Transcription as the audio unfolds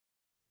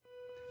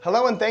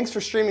Hello and thanks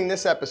for streaming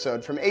this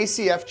episode from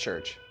ACF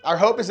Church. Our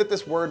hope is that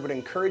this word would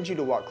encourage you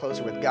to walk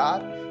closer with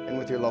God and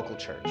with your local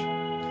church.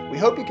 We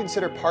hope you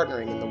consider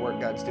partnering in the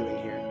work God's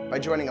doing here by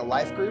joining a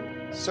life group,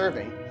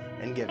 serving,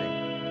 and giving.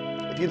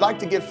 If you'd like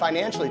to give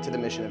financially to the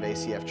mission of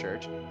ACF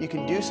Church, you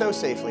can do so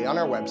safely on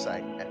our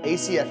website at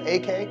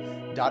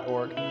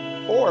acfak.org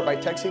or by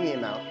texting the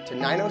amount to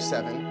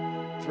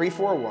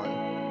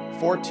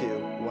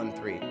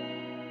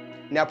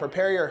 907-341-4213. Now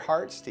prepare your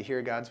hearts to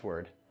hear God's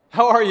word.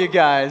 How are you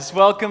guys?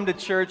 Welcome to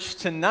church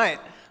tonight.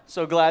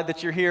 So glad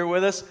that you're here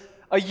with us.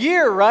 A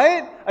year,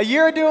 right? A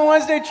year of doing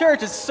Wednesday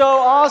church. It's so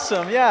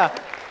awesome. Yeah.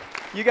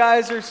 You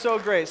guys are so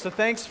great. So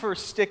thanks for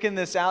sticking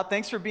this out.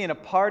 Thanks for being a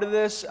part of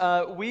this.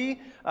 We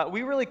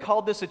really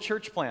called this a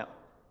church plant.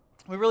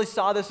 We really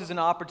saw this as an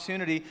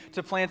opportunity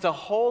to plant a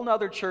whole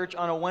nother church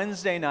on a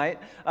Wednesday night,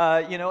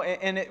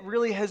 and it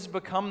really has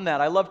become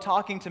that. I love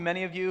talking to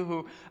many of you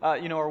who,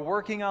 are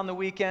working on the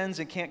weekends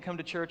and can't come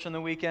to church on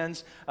the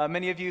weekends.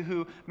 Many of you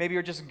who maybe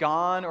are just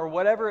gone or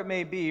whatever it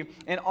may be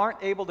and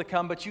aren't able to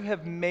come, but you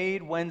have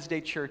made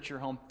Wednesday church your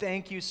home.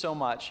 Thank you so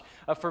much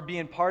for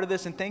being part of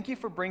this, and thank you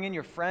for bringing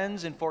your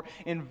friends and for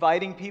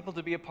inviting people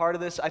to be a part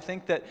of this. I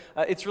think that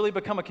it's really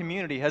become a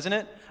community, hasn't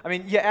it? I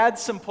mean, you add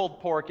some pulled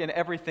pork and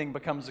everything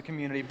becomes a community.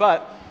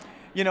 But,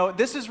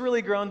 this has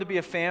really grown to be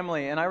a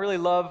family, and I really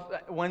love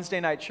Wednesday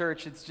night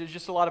church. It's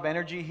just a lot of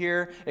energy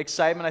here,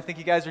 excitement. I think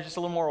you guys are just a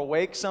little more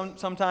awake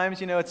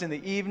sometimes. It's in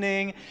the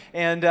evening,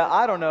 and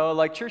I don't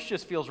know, church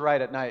just feels right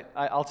at night.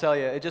 I'll tell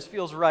you, it just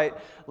feels right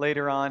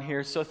later on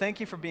here. So thank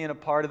you for being a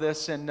part of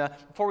this, and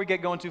before we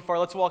get going too far,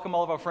 let's welcome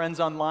all of our friends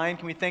online.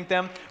 Can we thank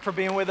them for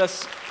being with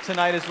us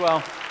tonight as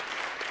well?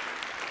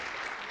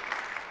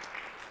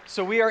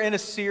 So we are in a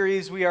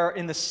series. We are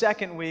in the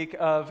second week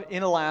of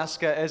In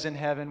Alaska as in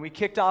Heaven. We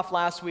kicked off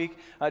last week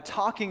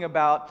talking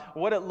about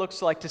what it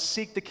looks like to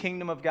seek the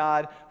kingdom of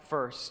God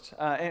first.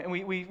 And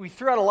we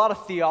threw out a lot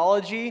of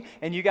theology,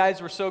 and you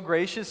guys were so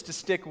gracious to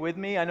stick with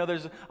me. I know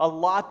there's a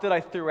lot that I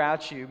threw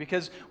at you,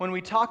 because when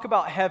we talk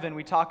about heaven,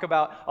 we talk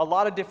about a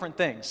lot of different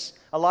things.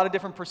 A lot of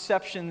different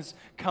perceptions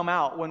come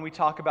out when we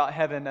talk about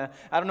heaven. I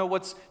don't know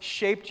what's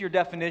shaped your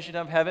definition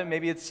of heaven.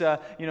 Maybe it's,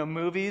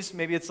 movies.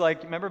 Maybe it's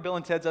remember Bill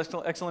and Ted's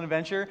Excellent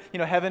Adventure?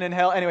 Heaven and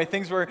hell. Anyway,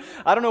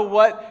 I don't know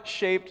what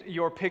shaped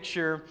your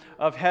picture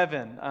of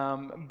heaven.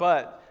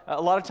 But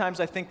a lot of times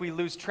I think we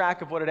lose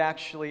track of what it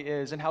actually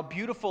is and how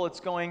beautiful it's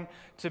going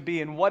to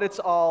be and what it's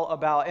all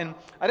about. And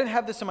I didn't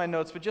have this in my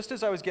notes, but just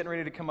as I was getting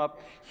ready to come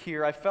up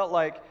here, I felt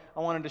like I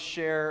wanted to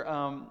share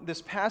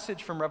this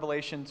passage from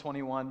Revelation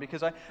 21,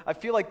 because I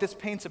feel like this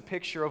paints a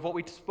picture of what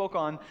we spoke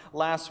on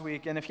last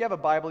week. And if you have a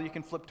Bible, you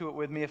can flip to it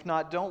with me. If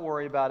not, don't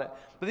worry about it.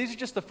 But these are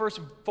just the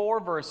first 4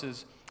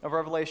 verses of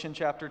Revelation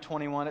chapter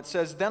 21. It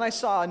says, "Then I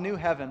saw a new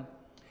heaven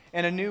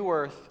and a new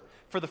earth,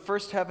 for the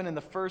first heaven and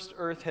the first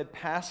earth had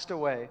passed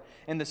away,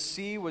 and the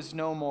sea was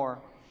no more.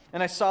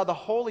 And I saw the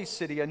holy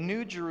city, a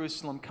new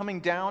Jerusalem, coming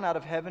down out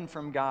of heaven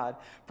from God,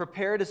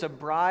 prepared as a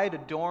bride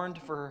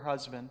adorned for her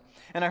husband.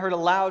 And I heard a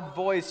loud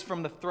voice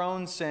from the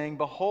throne saying,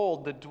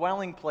 'Behold, the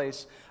dwelling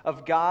place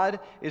of God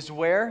is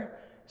where?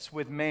 It's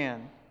with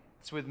man.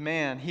 It's with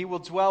man. He will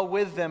dwell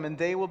with them, and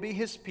they will be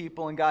his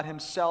people, and God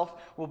himself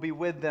will be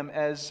with them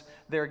as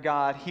their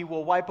God. He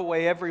will wipe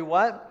away every"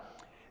 what?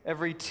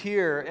 "Every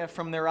tear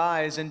from their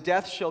eyes, and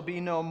death shall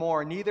be no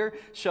more. Neither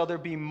shall there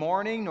be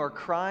mourning, nor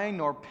crying,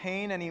 nor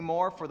pain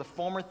anymore, for the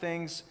former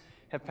things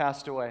have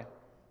passed away."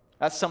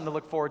 That's something to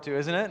look forward to,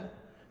 isn't it?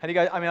 How do you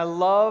guys? I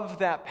love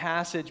that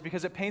passage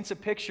because it paints a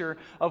picture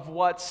of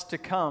what's to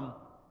come.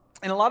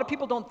 And a lot of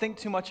people don't think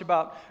too much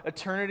about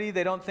eternity.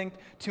 They don't think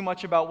too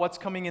much about what's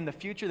coming in the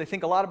future. They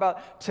think a lot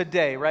about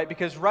today, right?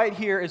 Because right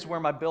here is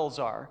where my bills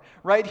are.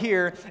 Right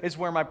here is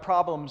where my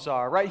problems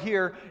are. Right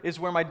here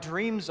is where my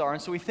dreams are.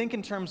 And so we think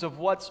in terms of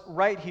what's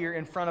right here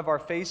in front of our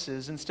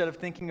faces instead of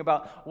thinking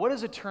about what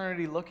is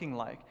eternity looking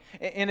like.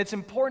 And it's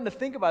important to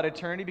think about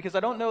eternity because I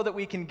don't know that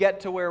we can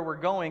get to where we're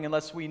going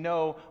unless we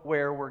know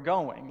where we're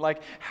going.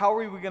 How are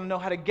we going to know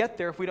how to get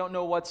there if we don't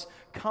know what's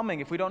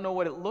coming, if we don't know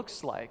what it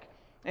looks like?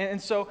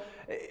 And so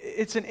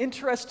it's an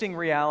interesting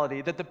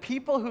reality that the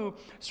people who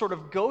sort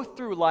of go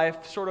through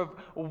life sort of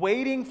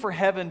waiting for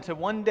heaven to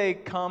one day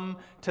come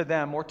to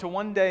them or to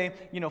one day,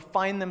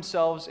 find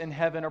themselves in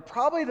heaven are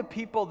probably the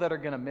people that are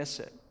going to miss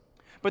it.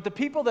 But the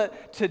people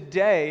that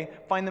today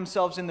find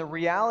themselves in the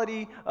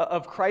reality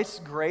of Christ's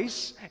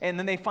grace, and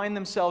then they find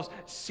themselves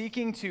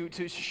seeking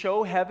to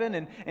show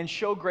heaven and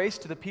show grace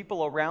to the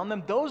people around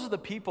them, those are the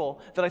people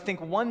that I think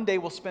one day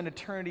will spend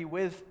eternity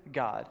with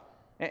God.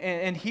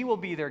 And he will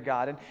be their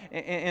God,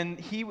 and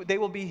they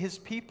will be his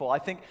people. I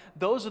think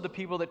those are the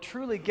people that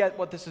truly get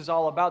what this is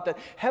all about, that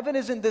heaven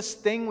isn't this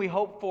thing we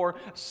hope for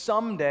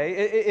someday.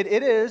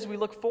 It is, we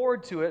look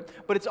forward to it,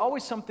 but it's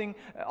always something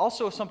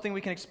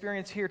we can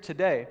experience here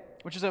today,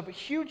 which is a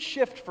huge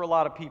shift for a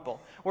lot of people,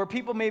 where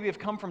people maybe have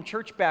come from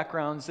church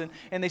backgrounds,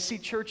 and they see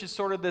church as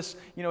sort of this,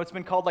 it's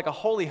been called like a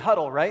holy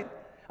huddle, right?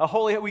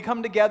 We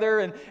come together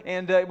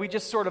and we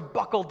just sort of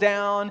buckle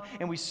down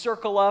and we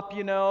circle up,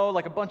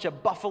 like a bunch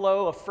of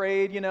buffalo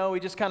afraid,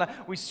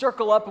 we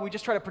circle up and we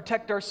just try to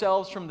protect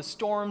ourselves from the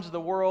storms of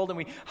the world, and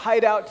we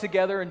hide out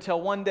together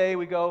until one day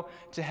we go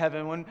to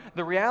heaven. When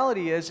the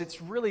reality is,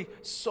 it's really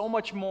so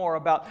much more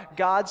about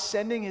God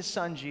sending his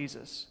son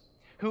Jesus,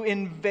 who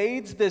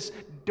invades this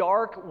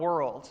dark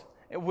world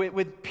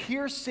with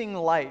piercing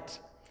light.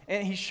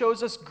 And he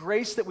shows us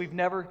grace that we've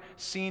never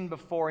seen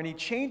before. And he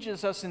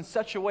changes us in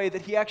such a way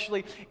that he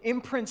actually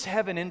imprints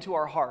heaven into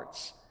our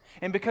hearts.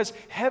 And because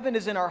heaven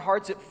is in our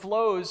hearts, it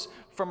flows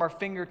from our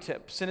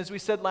fingertips. And as we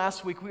said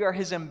last week, we are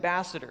his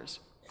ambassadors.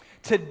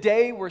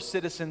 Today, we're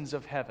citizens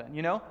of heaven,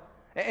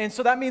 And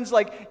so that means,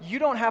 you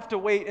don't have to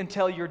wait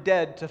until you're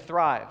dead to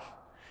thrive.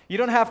 You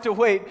don't have to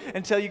wait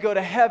until you go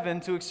to heaven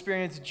to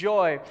experience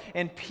joy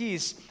and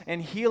peace and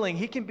healing.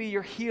 He can be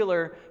your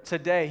healer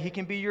today. He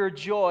can be your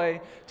joy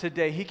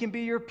today. He can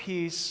be your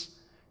peace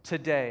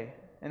today.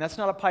 And that's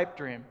not a pipe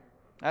dream.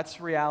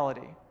 That's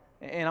reality.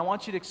 And I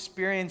want you to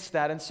experience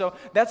that. And so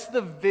that's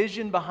the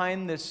vision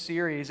behind this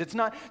series. It's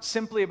not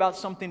simply about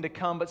something to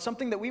come, but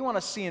something that we want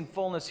to see in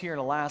fullness here in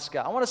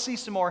Alaska. I want to see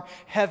some more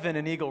heaven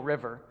in Eagle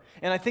River.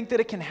 And I think that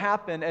it can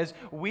happen as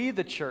we,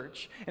 the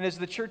church, and as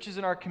the churches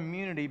in our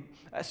community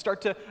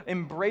start to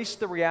embrace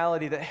the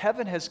reality that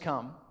heaven has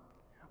come.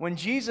 When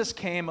Jesus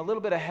came, a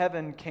little bit of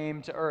heaven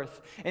came to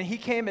earth. And he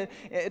came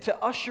to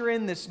usher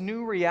in this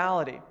new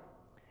reality.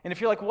 And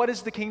if you're like, what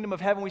is the kingdom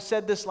of heaven? We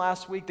said this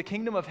last week. The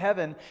kingdom of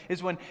heaven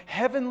is when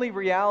heavenly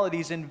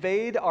realities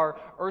invade our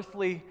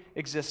earthly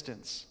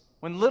existence.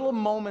 When little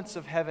moments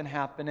of heaven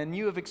happen, and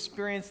you have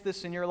experienced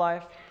this in your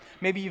life.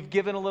 Maybe you've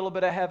given a little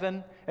bit of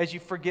heaven as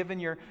you've forgiven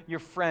your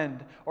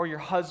friend or your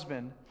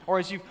husband, or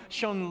as you've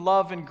shown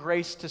love and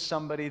grace to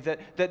somebody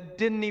that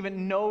didn't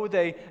even know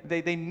they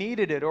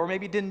needed it or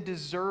maybe didn't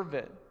deserve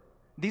it.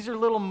 These are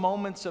little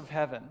moments of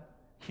heaven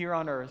here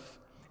on earth.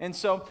 And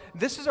so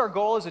this is our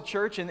goal as a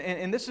church,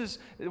 and this is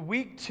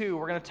week 2.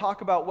 We're going to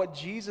talk about what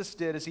Jesus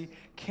did as he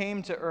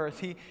came to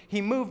earth.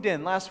 He moved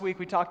in. Last week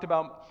we talked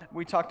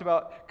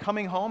about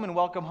coming home and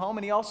welcome home,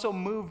 and he also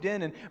moved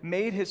in and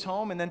made his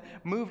home and then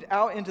moved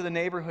out into the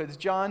neighborhoods.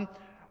 John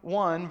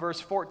 1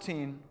 verse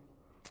 14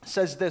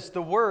 says this: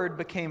 the Word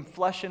became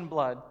flesh and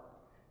blood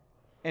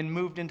and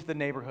moved into the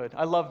neighborhood.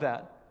 I love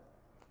that.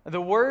 The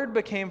Word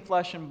became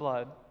flesh and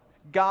blood.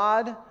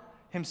 God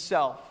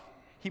himself.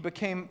 He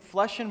became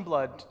flesh and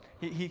blood.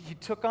 He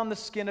took on the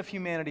skin of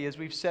humanity, as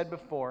we've said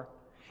before,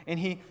 and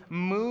he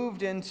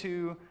moved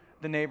into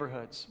the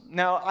neighborhoods.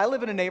 Now, I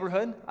live in a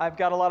neighborhood. I've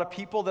got a lot of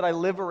people that I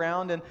live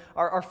around, and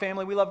our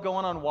family, we love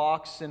going on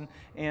walks and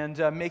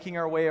making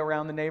our way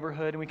around the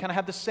neighborhood, and we kind of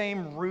have the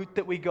same route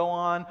that we go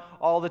on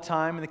all the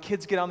time, and the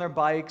kids get on their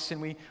bikes, and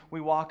we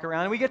walk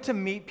around, and we get to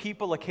meet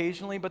people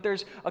occasionally, but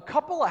there's a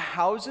couple of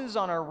houses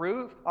on our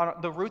route, on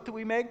the route that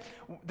we make,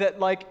 that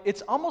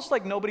it's almost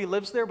like nobody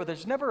lives there, but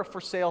there's never a for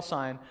sale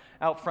sign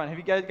out front. Have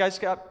you guys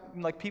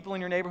got people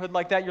in your neighborhood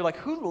like that? You're like,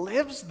 who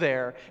lives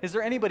there? Is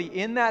there anybody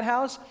in that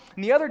house?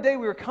 And the other day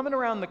we were coming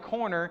around the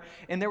corner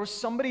and there was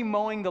somebody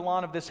mowing the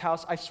lawn of this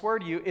house. I swear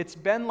to you, it's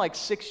been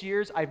 6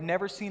 years. I've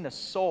never seen a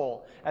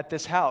soul at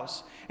this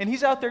house. And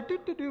he's out there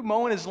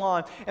mowing his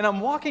lawn. And I'm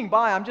walking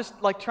by, I'm just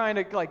trying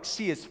to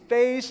see his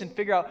face and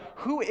figure out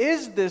who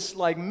is this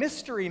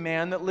mystery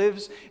man that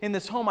lives in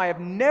this home. I have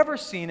never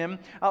seen him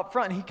out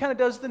front. And he kind of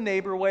does the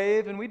neighbor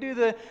wave, and we do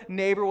the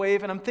neighbor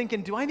wave, and I'm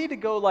thinking, do I need to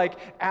go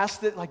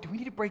ask that, do we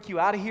need to break you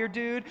out of here,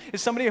 dude?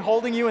 Is somebody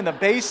holding you in the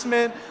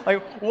basement?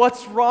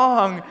 What's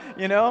wrong?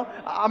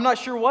 I'm not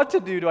sure what to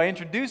do. Do I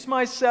introduce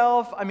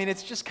myself? I mean,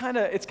 it's just kind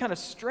of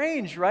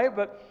strange, right?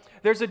 But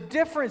there's a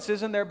difference,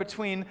 isn't there,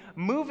 between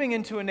moving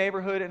into a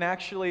neighborhood and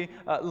actually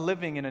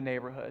living in a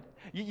neighborhood.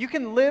 You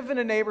can live in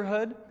a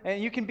neighborhood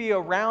and you can be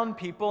around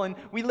people, and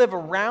we live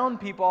around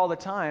people all the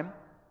time.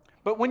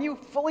 But when you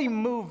fully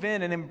move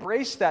in and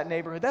embrace that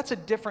neighborhood, that's a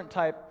different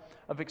type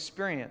of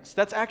experience.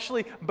 That's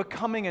actually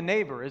becoming a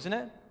neighbor, isn't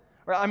it?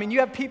 I mean, you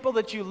have people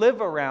that you live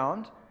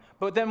around,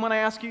 but then when I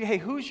ask you, hey,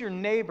 who's your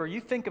neighbor?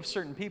 You think of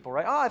certain people,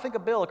 right? Oh, I think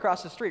of Bill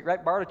across the street,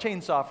 right? Borrowed a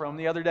chainsaw from him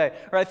the other day.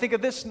 Or I think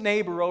of this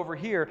neighbor over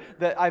here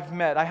that I've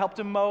met. I helped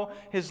him mow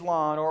his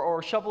lawn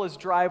or shovel his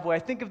driveway. I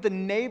think of the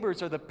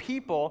neighbors or the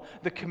people,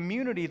 the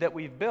community that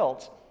we've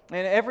built.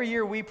 And every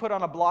year we put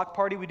on a block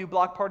party. We do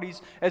block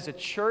parties as a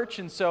church.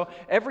 And so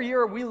every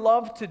year we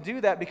love to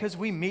do that because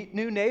we meet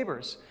new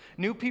neighbors.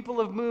 New people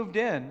have moved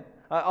in.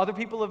 Other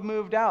people have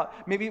moved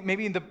out.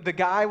 Maybe the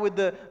guy with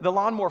the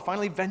lawnmower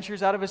finally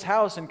ventures out of his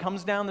house and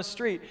comes down the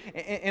street.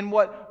 And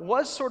what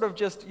was sort of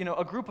just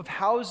a group of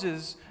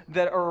houses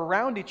that are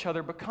around each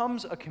other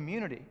becomes a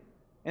community.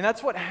 And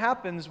that's what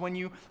happens when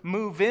you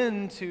move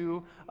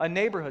into a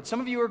neighborhood.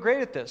 Some of you are great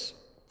at this.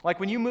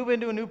 When you move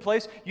into a new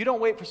place, you don't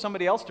wait for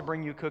somebody else to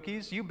bring you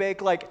cookies. You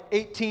bake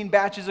 18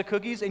 batches of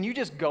cookies, and you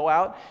just go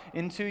out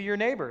into your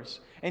neighbors.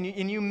 And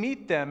you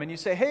meet them, and you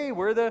say, hey,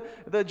 we're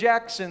the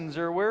Jacksons,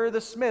 or we're the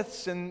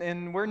Smiths,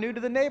 and we're new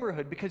to the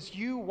neighborhood, because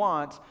you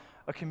want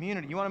a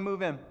community. You want to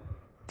move in.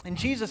 And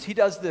Jesus, he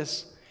does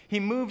this.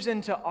 He moves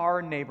into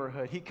our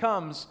neighborhood. He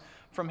comes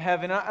from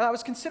heaven. And I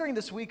was considering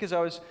this week as I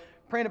was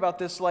praying about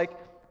this, like,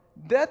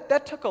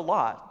 that took a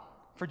lot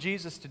for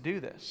Jesus to do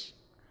this.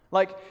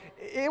 Like,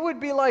 it would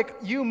be like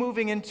you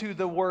moving into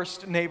the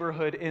worst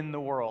neighborhood in the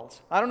world.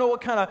 I don't know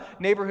what kind of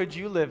neighborhood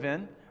you live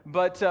in,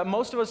 but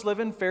most of us live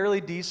in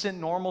fairly decent,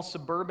 normal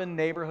suburban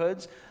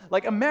neighborhoods.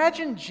 Like,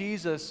 imagine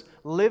Jesus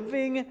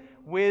living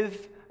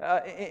with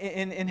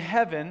in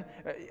heaven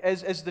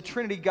as the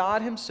Trinity,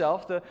 God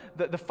Himself,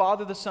 the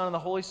Father, the Son, and the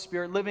Holy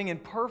Spirit, living in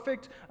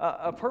perfect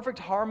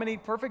harmony,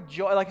 perfect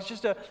joy. Like, it's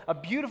just a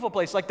beautiful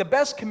place, like the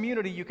best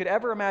community you could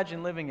ever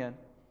imagine living in.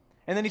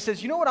 And then He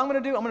says, you know what I'm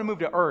going to do? I'm going to move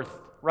to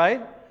earth,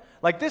 right?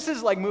 Like, this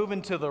is like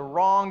moving to the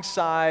wrong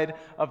side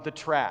of the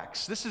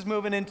tracks. This is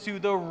moving into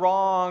the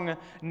wrong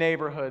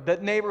neighborhood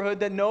that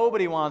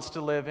nobody wants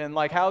to live in.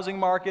 Like, housing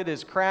market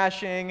is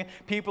crashing,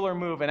 people are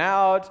moving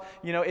out.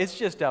 You know, it's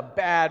just a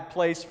bad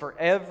place for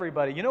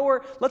everybody. You know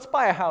where? Let's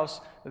buy a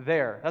house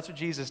there. That's what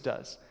Jesus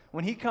does.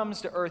 When He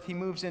comes to earth, He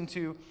moves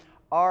into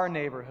our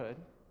neighborhood.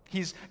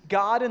 He's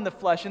God in the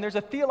flesh. And there's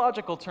a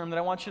theological term that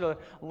I want you to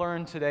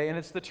learn today, and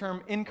it's the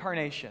term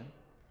incarnation.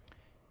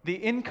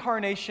 The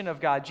incarnation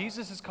of God.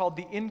 Jesus is called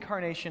the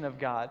incarnation of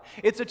God.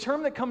 It's a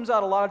term that comes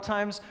out a lot of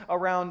times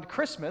around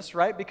Christmas,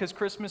 right? Because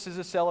Christmas is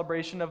a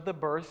celebration of the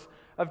birth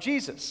of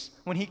Jesus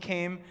when He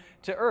came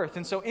to earth.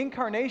 And so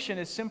incarnation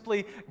is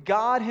simply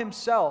God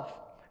Himself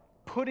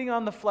putting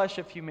on the flesh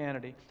of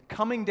humanity,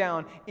 coming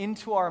down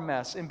into our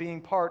mess and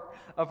being part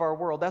of our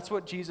world. That's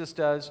what Jesus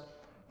does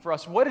for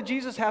us. What did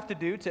Jesus have to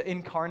do to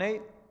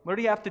incarnate? What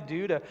did He have to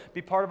do to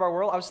be part of our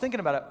world? I was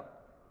thinking about it.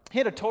 He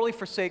had to totally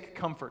forsake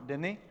comfort,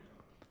 didn't He?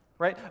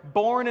 Right?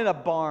 Born in a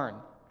barn,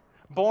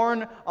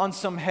 born on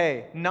some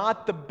hay,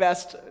 not the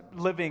best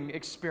living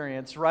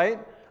experience, right?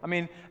 I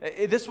mean,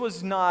 this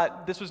was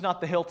not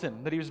the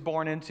Hilton that He was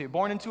born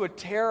into a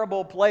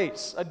terrible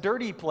place, a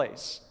dirty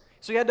place.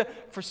 So He had to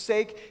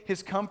forsake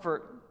His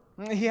comfort.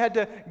 He had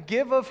to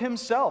give of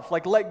Himself,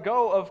 like let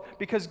go of,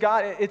 because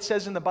God, it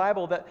says in the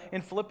Bible that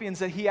in Philippians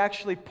that He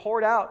actually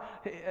poured out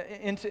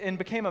into and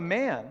became a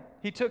man.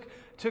 He took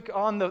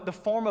on the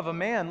form of a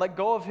man, let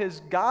go of His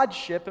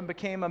godship and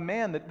became a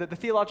man. The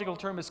theological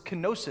term is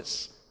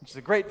kenosis, which is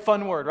a great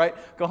fun word, right?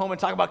 Go home and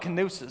talk about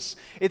kenosis.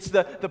 It's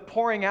the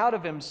pouring out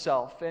of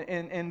Himself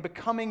and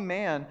becoming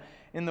man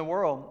in the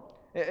world.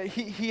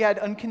 He had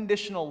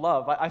unconditional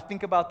love. I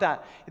think about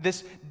that.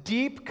 This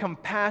deep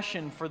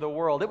compassion for the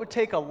world. It would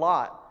take a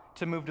lot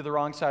to move to the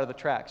wrong side of the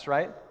tracks,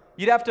 right?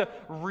 You'd have to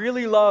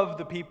really love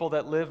the people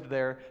that lived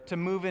there to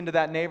move into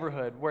that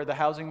neighborhood where the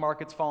housing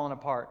market's falling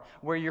apart,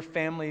 where your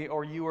family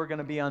or you are going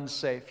to be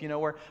unsafe, you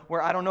know,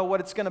 where I don't know what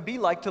it's going to be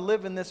like to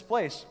live in this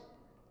place.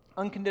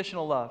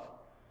 Unconditional love.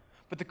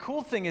 But the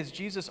cool thing is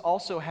Jesus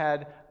also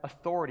had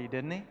authority,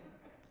 didn't He?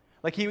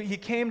 Like he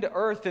came to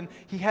earth and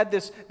He had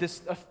this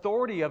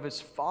authority of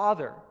His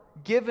Father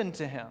given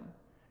to Him.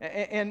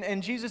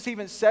 And Jesus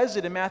even says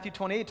it in Matthew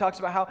 28. He talks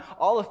about how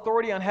all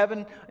authority on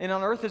heaven and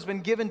on earth has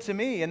been given to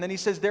Me. And then He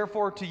says,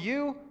 therefore to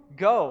you,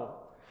 go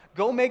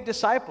make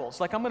disciples.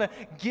 Like, I'm going to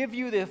give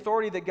you the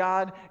authority that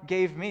God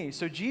gave Me.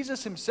 So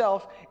Jesus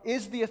Himself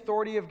is the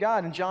authority of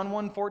God. In John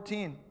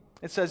 1:14,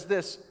 it says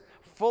this,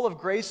 full of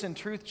grace and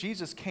truth,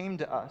 Jesus came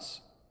to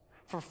us.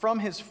 For from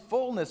His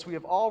fullness we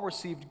have all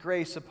received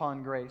grace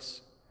upon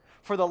grace.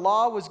 For the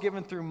law was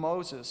given through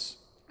Moses.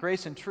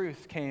 Grace and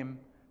truth came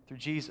through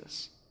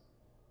Jesus.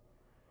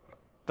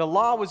 The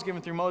law was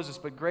given through Moses,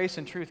 but grace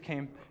and truth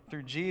came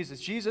through Jesus.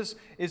 Jesus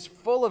is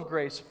full of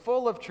grace,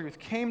 full of truth,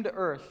 came to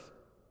earth,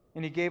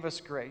 and He gave us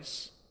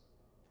grace.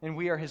 And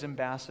we are His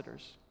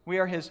ambassadors. We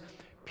are His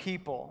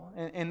people.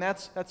 And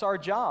that's our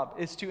job,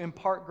 is to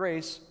impart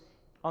grace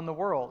on the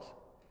world.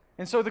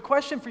 And so the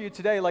question for you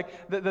today,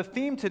 like the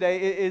theme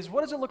today is,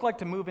 what does it look like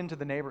to move into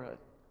the neighborhood?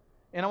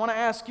 And I want to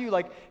ask you,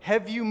 like,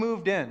 have you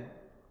moved in?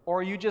 Or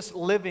are you just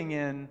living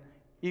in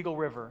Eagle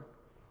River?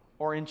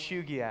 Or in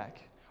Chugiak?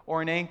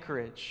 Or in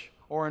Anchorage?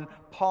 Or in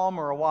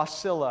Palmer or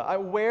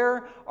Wasilla?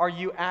 Where are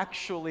you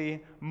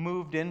actually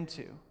moved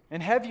into?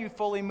 And have you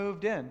fully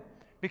moved in?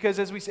 Because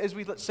as we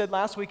said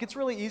last week, it's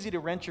really easy to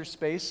rent your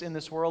space in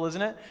this world,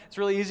 isn't it? It's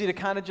really easy to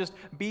kind of just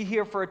be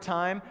here for a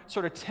time,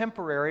 sort of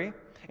temporary,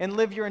 and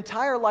live your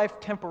entire life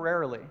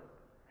temporarily.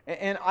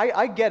 And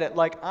I get it.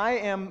 Like, I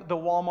am the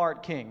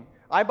Walmart king.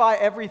 I buy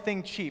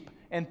everything cheap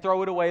and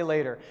throw it away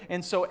later.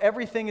 And so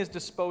everything is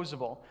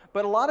disposable.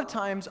 But a lot of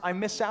times I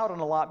miss out on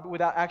a lot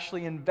without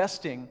actually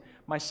investing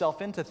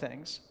myself into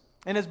things.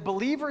 And as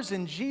believers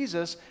in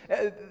Jesus,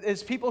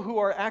 as people who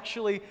are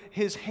actually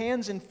His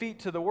hands and feet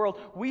to the world,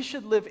 we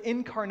should live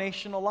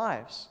incarnational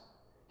lives.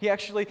 He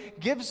actually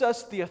gives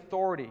us the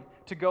authority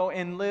to go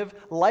and live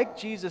like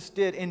Jesus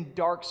did in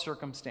dark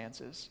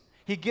circumstances.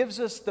 He gives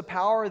us the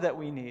power that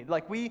we need.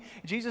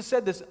 Jesus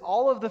said this,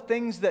 all of the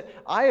things that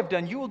I have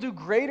done, you will do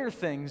greater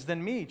things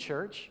than Me,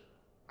 church.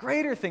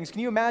 Greater things.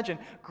 Can you imagine?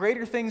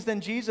 Greater things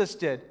than Jesus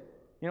did.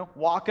 You know,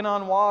 walking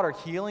on water,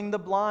 healing the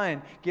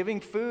blind, giving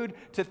food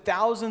to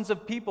thousands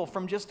of people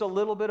from just a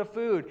little bit of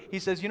food. He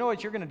says, you know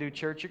what you're going to do,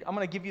 church? I'm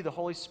going to give you the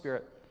Holy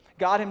Spirit.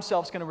 God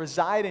Himself is going to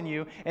reside in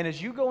you, and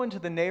as you go into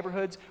the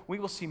neighborhoods, we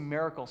will see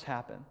miracles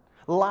happen.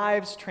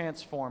 lives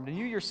transformed, and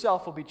you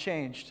yourself will be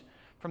changed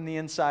from the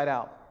inside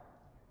out.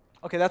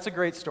 Okay, that's a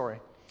great story.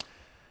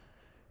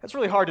 That's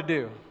really hard to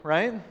do,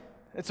 right?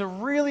 It's a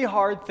really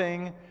hard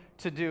thing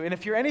to do. And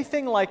if you're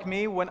anything like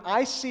me, when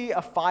I see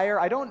a fire,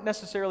 I don't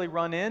necessarily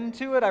run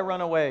into it, I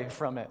run away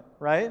from it,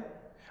 right?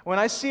 When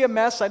I see a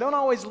mess, I don't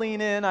always lean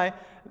in, I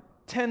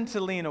tend to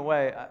lean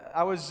away.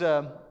 I always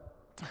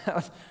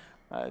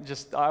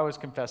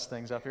confess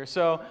things up here.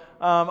 So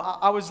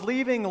I was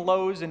leaving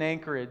Lowe's in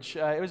Anchorage.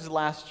 It was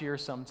last year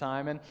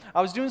sometime, and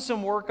I was doing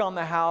some work on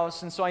the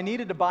house, and so I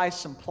needed to buy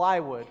some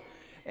plywood.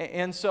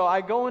 And so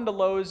I go into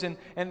Lowe's, and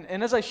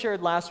as I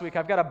shared last week,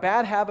 I've got a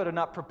bad habit of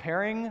not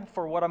preparing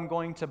for what I'm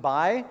going to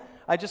buy.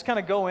 I just kind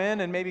of go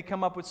in and maybe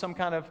come up with some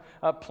kind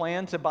of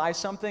plan to buy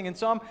something. And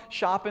so I'm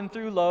shopping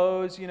through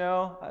Lowe's, you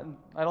know.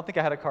 I don't think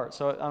I had a cart,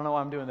 so I don't know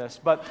why I'm doing this.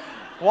 But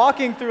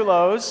walking through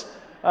Lowe's,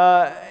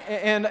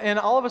 and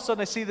all of a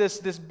sudden I see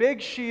this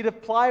big sheet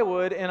of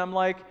plywood, and I'm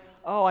like,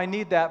 oh, I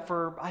need that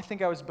for, I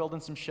think I was building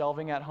some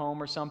shelving at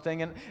home or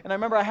something. And I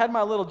remember I had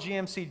my little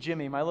GMC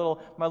Jimmy, my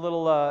little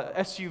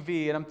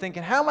SUV, and I'm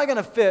thinking, how am I going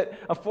to fit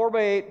a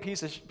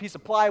 4x8 piece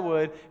of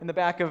plywood in the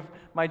back of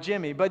my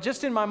Jimmy? But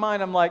just in my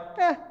mind, I'm like,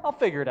 I'll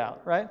figure it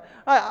out, right?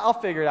 I'll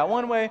figure it out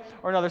one way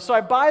or another. So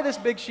I buy this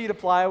big sheet of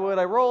plywood.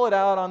 I roll it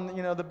out on,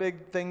 the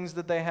big things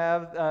that they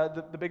have,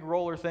 the big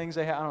roller things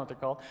they have. I don't know what they're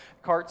called,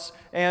 carts.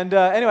 And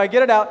anyway, I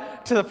get it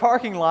out to the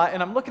parking lot,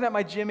 and I'm looking at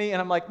my Jimmy,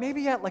 and I'm like,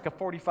 maybe at like a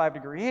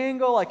 45-degree angle,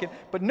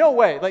 but no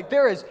way. Like,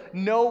 there is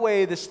no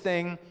way this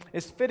thing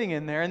is fitting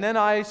in there. And then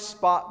I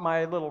spot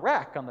my little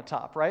rack on the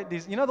top, right?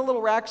 These, the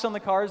little racks on the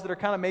cars that are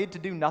kind of made to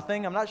do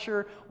nothing. I'm not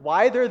sure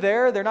why they're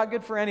there. They're not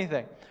good for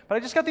anything. But I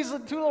just got these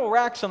two little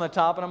racks on the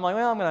top, and I'm like,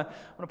 well, I'm gonna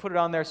put it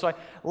on there. So I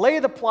lay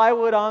the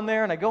plywood on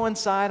there, and I go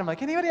inside. I'm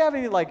like, anybody have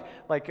any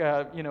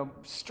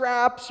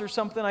straps or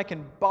something I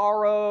can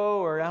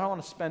borrow, or I don't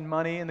want to spend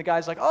money? And the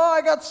guy's like, oh,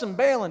 I got some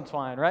baling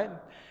twine, right?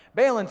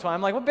 Baling twine.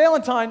 I'm like, well,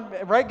 baling twine,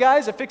 right,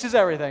 guys? It fixes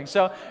everything.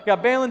 So I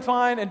got baling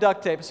twine and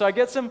duct tape. So I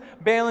get some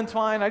baling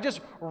twine. I just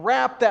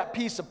wrap that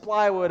piece of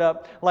plywood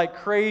up like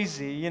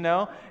crazy, and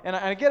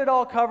I get it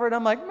all covered.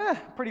 I'm like,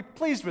 pretty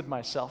pleased with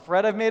myself,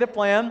 right? I've made a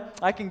plan.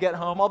 I can get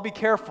home. I'll be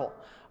careful.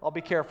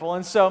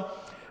 And so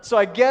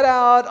I get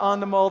out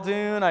on the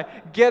Muldoon. I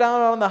get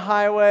out on the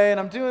highway, and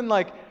I'm doing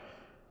like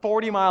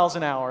 40 miles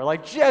an hour,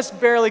 like just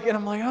barely. And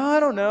I'm like, I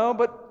don't know,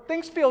 but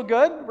things feel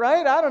good,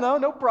 right? I don't know,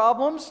 no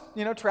problems.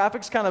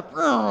 Traffic's kind of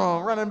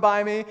running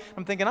by me.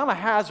 I'm thinking, I'm a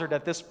hazard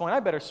at this point. I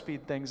better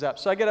speed things up.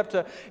 So I get up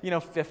to,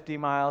 50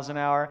 miles an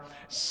hour,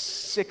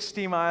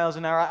 60 miles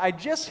an hour. I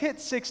just hit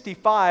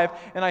 65,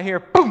 and I hear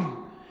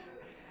boom.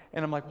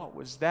 And I'm like, what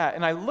was that?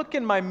 And I look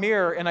in my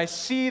mirror, and I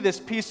see this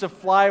piece of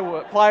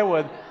plywood,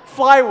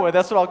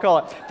 that's what I'll call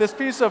it, this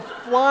piece of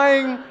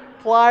flying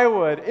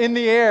plywood in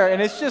the air,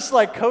 and it's just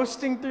like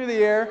coasting through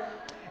the air.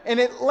 And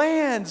it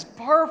lands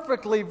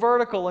perfectly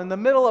vertical in the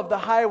middle of the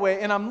highway,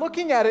 and I'm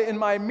looking at it in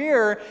my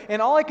mirror,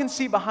 and all I can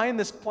see behind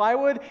this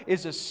plywood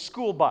is a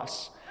school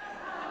bus.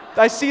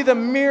 I see the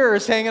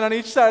mirrors hanging on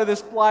each side of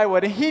this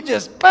plywood, and he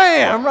just,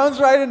 bam, runs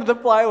right into the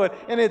plywood,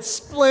 and it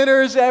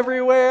splinters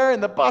everywhere,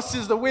 and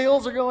the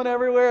wheels are going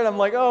everywhere, and I'm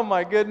like, oh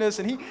my goodness,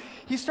 and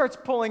he starts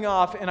pulling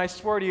off, and I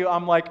swear to you,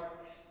 I'm like,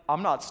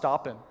 I'm not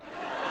stopping.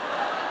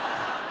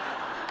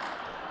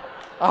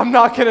 I'm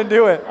not going to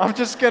do it. I'm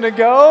just going to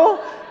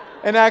go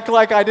and act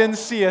like I didn't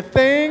see a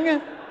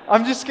thing.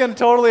 I'm just going to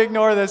totally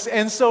ignore this.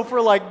 And so for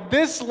like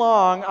this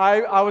long,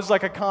 I was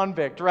like a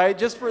convict, right?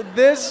 Just for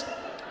this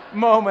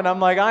moment,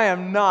 I'm like, I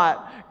am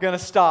not going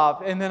to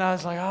stop. And then I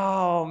was like,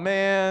 oh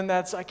man,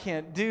 I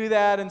can't do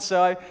that. And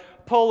so I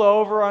pull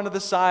over onto the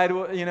side,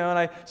 and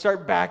I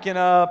start backing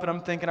up, and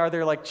I'm thinking, are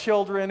there like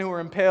children who are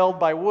impaled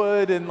by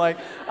wood? And like,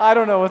 I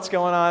don't know what's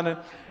going on. And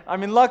I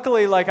mean,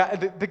 luckily,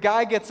 the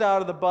guy gets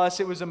out of the bus.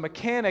 It was a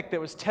mechanic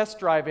that was test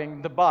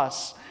driving the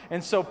bus.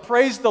 And so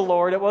praise the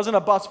Lord, it wasn't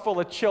a bus full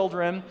of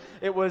children.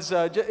 It was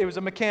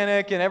a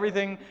mechanic, and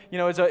everything,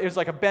 it was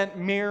like a bent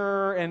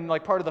mirror, and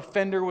like part of the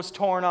fender was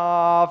torn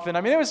off. And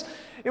I mean,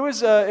 it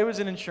was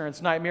an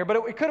insurance nightmare, but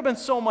it could have been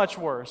so much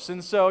worse.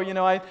 And so,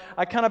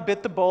 I kind of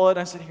bit the bullet.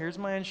 I said, here's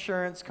my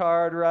insurance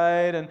card,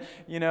 right? And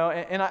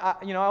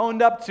I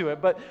owned up to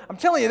it. But I'm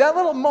telling you, that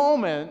little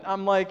moment,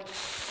 I'm like,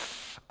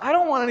 I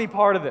don't want any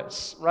part of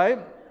this, right?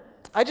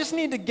 I just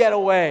need to get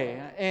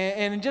away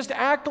and just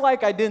act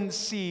like I didn't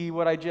see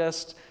what I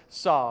just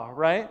saw,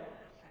 right?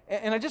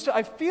 And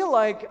I feel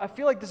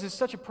like this is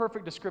such a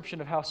perfect description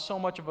of how so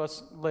much of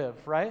us live,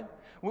 right?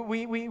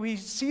 We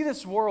see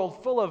this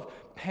world full of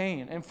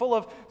pain and full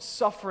of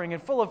suffering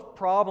and full of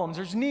problems.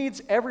 There's needs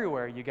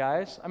everywhere, you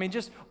guys. I mean,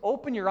 just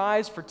open your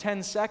eyes for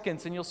 10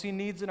 seconds and you'll see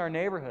needs in our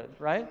neighborhood,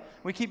 right?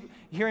 We keep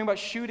hearing about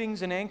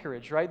shootings in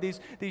Anchorage, right? These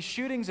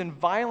shootings and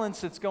violence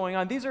that's going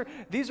on.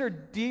 These are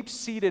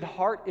deep-seated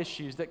heart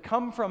issues that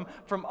come from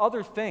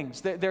other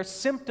things. They're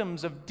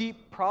symptoms of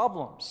deep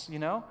problems,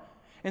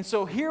 And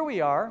so here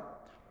we are,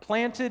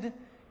 planted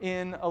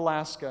in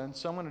Alaska. And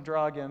so I'm going to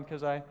draw again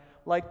because I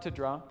like to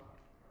draw.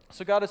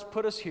 So God has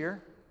put us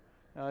here.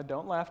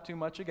 Don't laugh too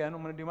much again.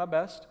 I'm going to do my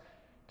best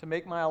to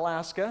make my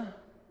Alaska.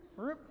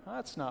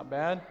 That's not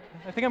bad.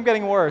 I think I'm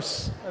getting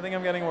worse.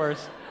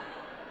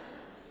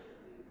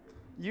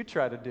 You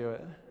try to do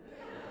it.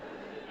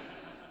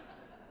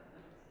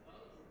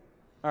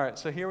 All right,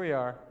 so here we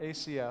are,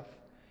 ACF,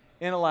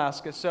 in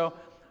Alaska. So,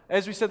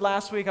 as we said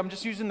last week, I'm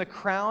just using the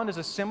crown as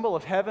a symbol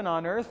of heaven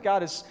on earth.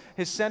 God has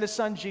sent His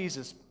Son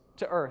Jesus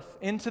to earth,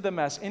 into the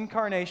mess,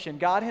 incarnation.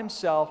 God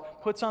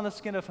Himself puts on the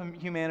skin of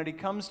humanity,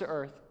 comes to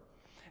earth.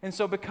 And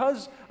so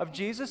because of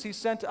Jesus, He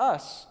sent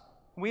us.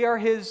 We are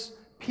His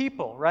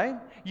people, right?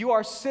 You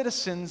are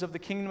citizens of the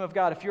kingdom of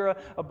God. If you're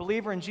a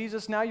believer in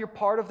Jesus, now you're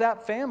part of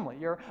that family.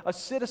 You're a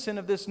citizen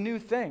of this new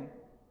thing.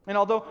 And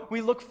although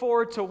we look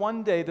forward to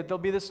one day that there'll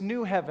be this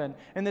new heaven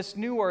and this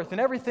new earth and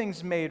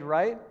everything's made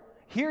right,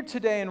 here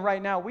today and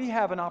right now we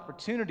have an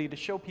opportunity to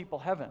show people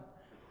heaven.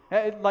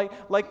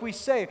 Like we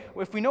say,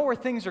 if we know where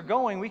things are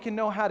going, we can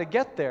know how to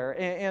get there.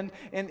 And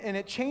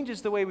it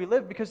changes the way we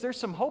live because there's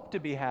some hope to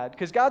be had.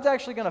 Because God's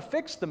actually going to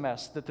fix the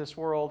mess that this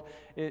world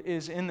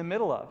is in the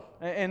middle of.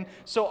 And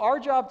so our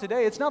job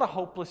today, it's not a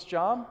hopeless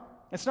job.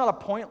 It's not a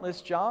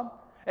pointless job.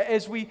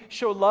 As we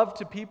show love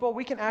to people,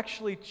 we can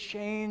actually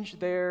change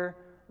their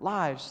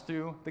lives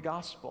through the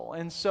gospel.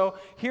 And so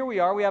here we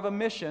are. We have a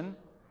mission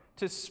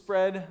to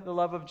spread the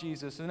love of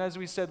Jesus. And as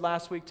we said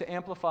last week, to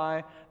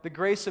amplify the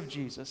grace of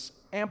Jesus.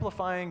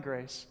 Amplifying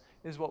grace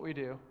is what we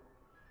do.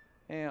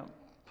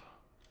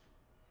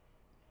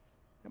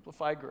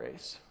 Amplify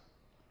grace.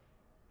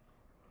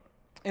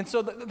 And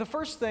so the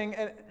first thing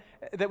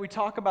that we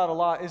talk about a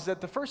lot is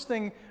that the first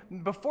thing,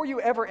 before you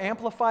ever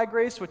amplify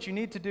grace, what you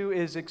need to do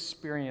is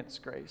experience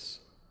grace.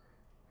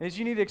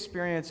 You need to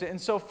experience it.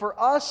 And so for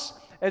us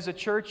as a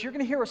church, you're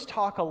going to hear us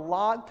talk a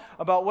lot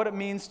about what it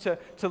means to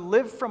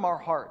live from our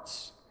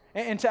hearts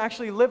and to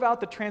actually live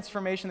out the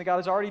transformation that God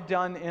has already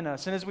done in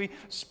us. And as we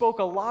spoke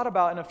a lot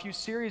about in a few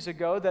series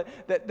ago,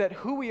 that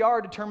who we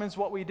are determines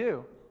what we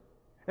do.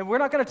 And we're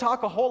not going to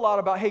talk a whole lot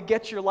about, hey,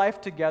 get your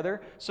life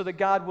together so that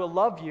God will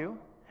love you.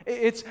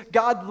 It's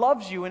God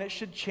loves you and it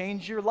should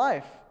change your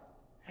life.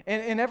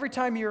 And every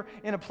time you're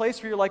in a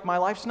place where you're like, my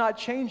life's not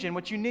changing,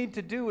 what you need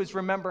to do is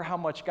remember how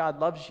much God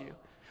loves you.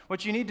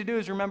 What you need to do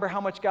is remember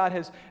how much God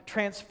has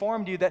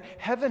transformed you, that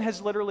heaven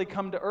has literally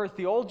come to earth.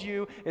 The old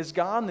you is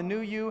gone, the new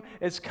you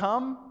has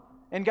come,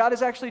 and God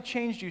has actually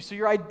changed you. So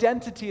your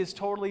identity is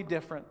totally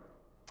different.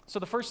 So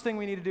the first thing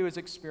we need to do is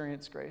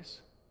experience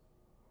grace.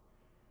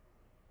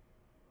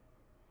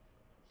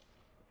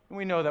 And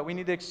we know that. We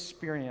need to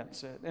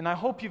experience it. And I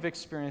hope you've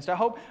experienced it.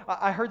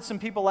 I heard some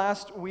people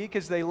last week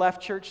as they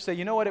left church say,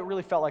 you know what, it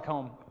really felt like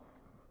home.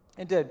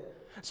 It did.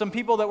 Some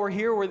people that were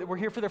here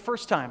for their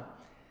first time.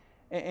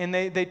 And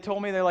they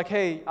told me, they're like,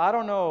 hey, I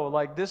don't know,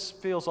 like this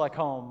feels like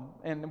home.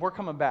 And we're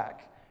coming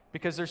back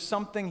because there's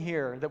something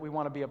here that we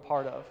want to be a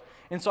part of.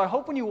 And so I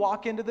hope when you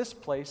walk into this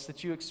place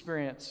that you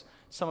experience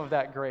some of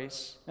that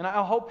grace. And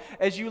I hope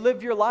as you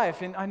live your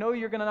life, and I know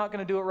you're not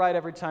going to do it right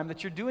every time,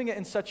 that you're doing it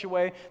in such a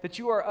way that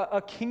you are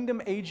a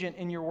kingdom agent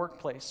in your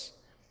workplace.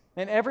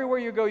 And everywhere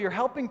you go, you're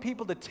helping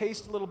people to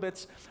taste little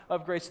bits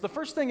of grace. So the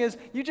first thing is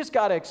you just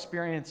got to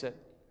experience it.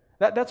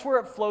 That's where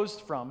it flows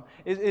from,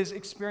 is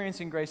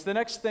experiencing grace. The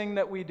next thing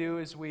that we do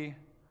is we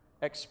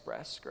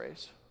express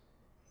grace.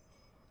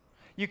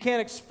 You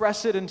can't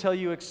express it until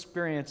you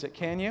experience it,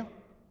 can you?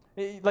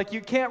 Like,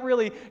 you can't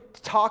really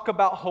talk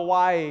about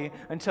Hawaii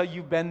until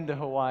you've been to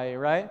Hawaii,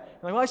 right?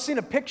 Like, well, I've seen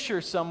a picture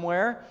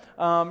somewhere.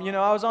 I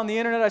was on the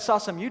internet, I saw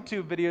some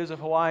YouTube videos of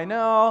Hawaii.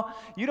 No,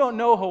 you don't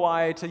know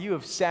Hawaii till you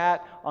have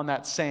sat on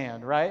that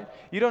sand, right?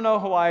 You don't know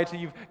Hawaii till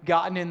you've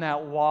gotten in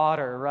that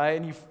water, right?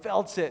 And you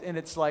felt it, and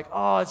it's like,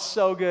 oh, it's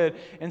so good.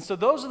 And so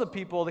those are the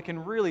people that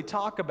can really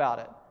talk about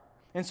it.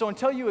 And so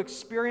until you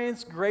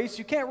experience grace,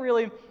 you can't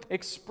really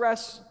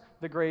express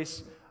the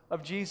grace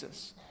of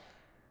Jesus.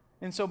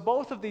 And so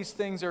both of these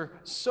things are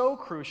so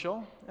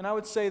crucial, and I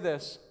would say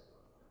this,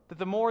 that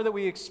the more that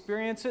we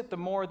experience it, the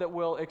more that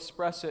we'll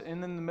express it.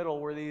 And in the middle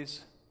where these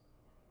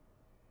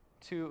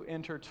two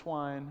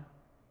intertwine,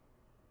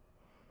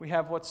 we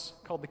have what's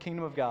called the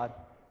kingdom of God,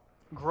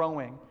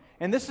 growing.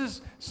 And this is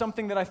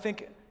something that I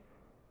think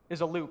is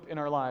a loop in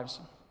our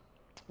lives.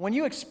 When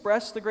you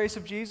express the grace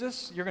of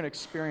Jesus, you're going to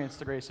experience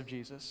the grace of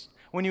Jesus.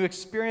 When you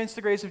experience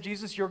the grace of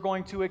Jesus, you're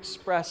going to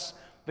express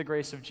the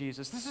grace of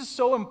Jesus. This is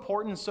so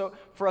important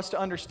for us to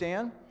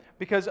understand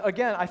because,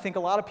 again, I think a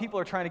lot of people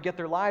are trying to get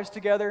their lives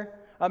together.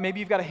 Maybe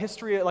you've got a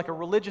history, like a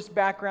religious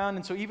background,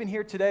 and so even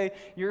here today,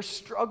 you're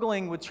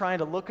struggling with trying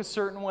to look a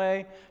certain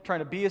way, trying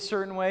to be a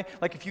certain way.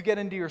 Like if you get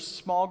into your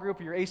small group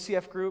or your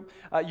ACF group,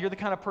 you're the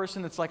kind of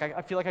person that's like,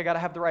 I feel like I got to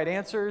have the right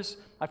answers.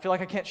 I feel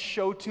like I can't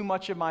show too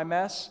much of my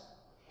mess.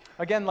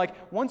 Again, like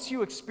once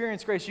you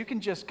experience grace, you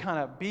can just kind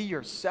of be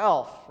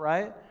yourself,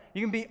 right?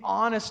 You can be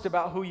honest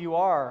about who you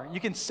are. You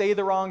can say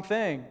the wrong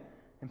thing.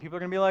 And people are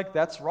going to be like,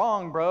 that's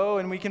wrong, bro.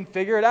 And we can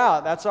figure it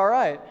out. That's all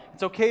right.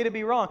 It's okay to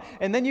be wrong.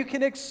 And then you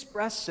can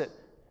express it.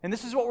 And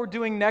this is what we're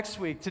doing next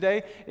week.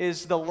 Today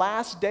is the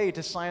last day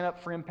to sign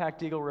up for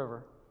Impact Eagle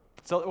River.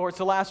 It's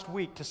the last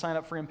week to sign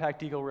up for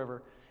Impact Eagle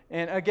River.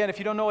 And again, if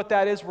you don't know what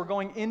that is, we're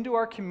going into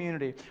our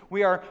community.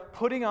 We are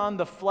putting on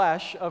the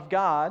flesh of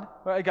God.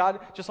 God,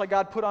 just like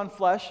God put on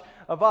flesh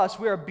of us,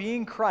 we are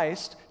being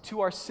Christ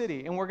to our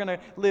city. And we're going to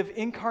live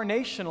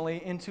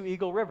incarnationally into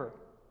Eagle River.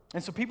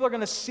 And so people are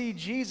going to see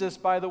Jesus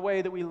by the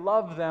way that we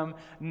love them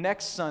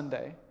next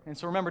Sunday. And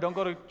so remember, don't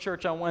go to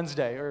church on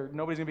Wednesday or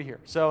nobody's going to be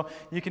here. So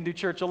you can do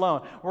church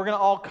alone. We're going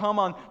to all come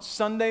on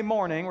Sunday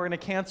morning. We're going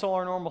to cancel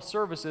our normal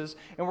services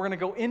and we're going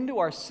to go into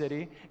our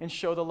city and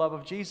show the love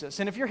of Jesus.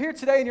 And if you're here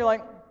today and you're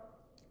like,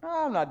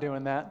 oh, I'm not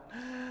doing that.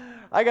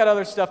 I got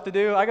other stuff to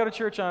do. I go to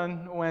church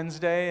on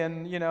Wednesday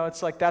and,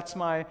 it's like that's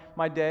my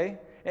day.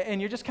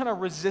 And you're just kind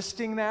of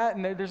resisting that,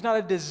 and there's not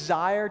a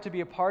desire to be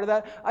a part of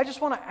that, I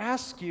just want to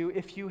ask you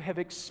if you have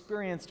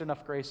experienced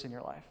enough grace in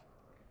your life.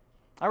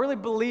 I really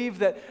believe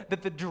that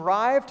the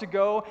drive to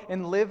go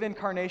and live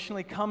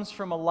incarnationally comes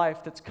from a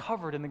life that's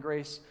covered in the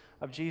grace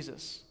of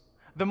Jesus.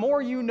 The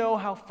more you know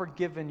how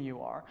forgiven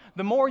you are,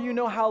 the more you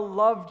know how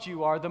loved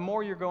you are, the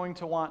more you're going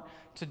to want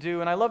to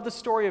do. And I love the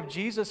story of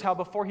Jesus, how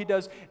before he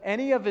does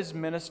any of his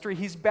ministry,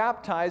 he's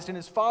baptized and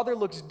his father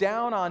looks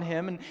down on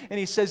him and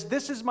he says,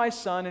 "This is my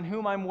son in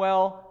whom I'm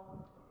well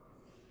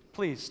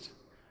pleased."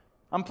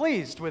 I'm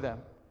pleased with him.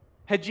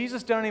 Had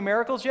Jesus done any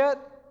miracles yet?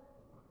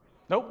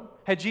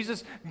 Nope. Had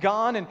Jesus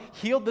gone and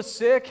healed the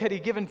sick? Had he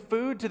given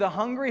food to the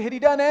hungry? Had he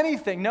done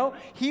anything? No.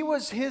 He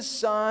was his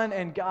son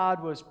and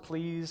God was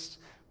pleased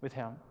with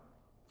him.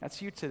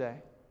 That's you today.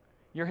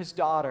 You're his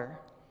daughter.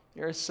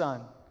 You're his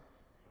son.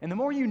 And the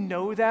more you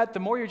know that, the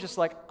more you're just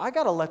like, I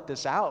got to let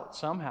this out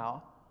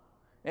somehow.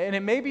 And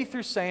it may be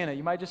through saying it.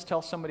 You might just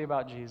tell somebody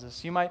about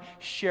Jesus. You might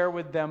share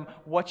with them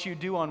what you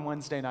do on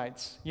Wednesday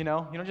nights. You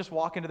don't just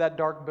walk into that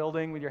dark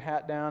building with your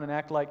hat down and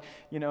act like,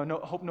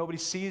 hope nobody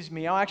sees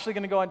me. I'm actually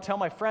going to go and tell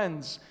my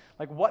friends,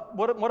 like,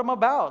 what I'm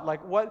about,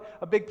 like, what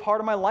a big part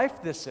of my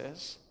life this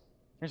is.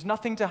 There's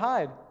nothing to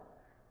hide.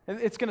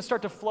 It's going to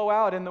start to flow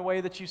out in the way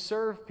that you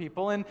serve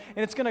people, and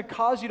it's going to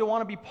cause you to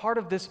want to be part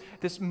of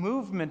this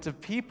movement of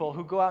people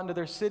who go out into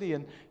their city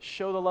and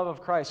show the love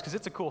of Christ, because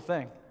it's a cool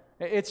thing.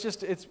 It's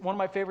one of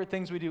my favorite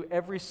things we do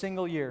every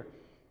single year.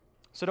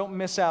 So don't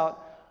miss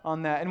out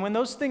on that. And when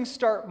those things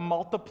start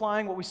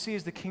multiplying, what we see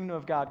is the kingdom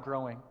of God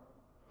growing.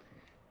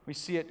 We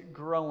see it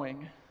growing,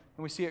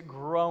 and we see it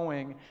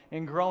growing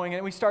and growing,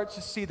 and we start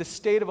to see the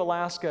state of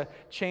Alaska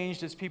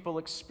changed as people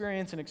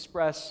experience and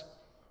express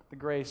the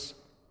grace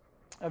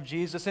of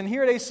Jesus. And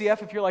here at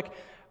ACF, if you're like,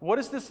 what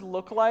does this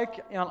look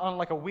like on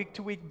like a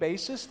week-to-week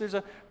basis? There's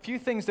a few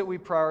things that we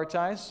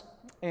prioritize.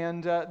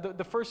 And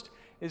the first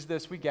is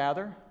this: we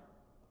gather.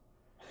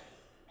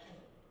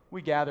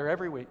 We gather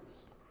every week.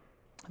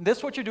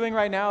 What you're doing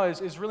right now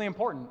is really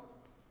important.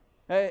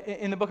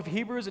 In the book of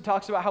Hebrews, it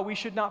talks about how we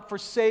should not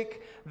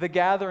forsake the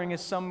gathering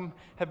as some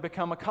have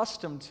become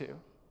accustomed to.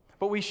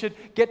 But we should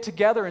get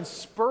together and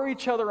spur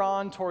each other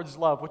on towards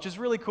love, which is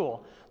really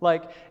cool.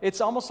 Like, it's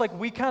almost like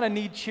we kind of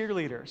need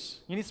cheerleaders.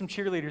 You need some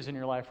cheerleaders in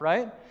your life,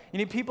 right? You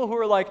need people who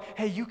are like,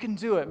 hey, you can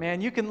do it,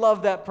 man. You can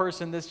love that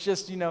person that's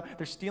just,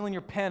 they're stealing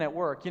your pen at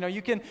work.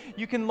 You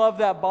can love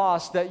that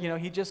boss that,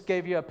 he just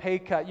gave you a pay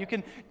cut. You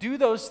can do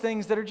those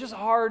things that are just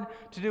hard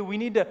to do. We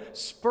need to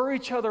spur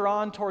each other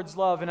on towards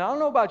love. And I don't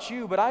know about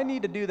you, but I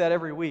need to do that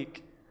every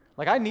week.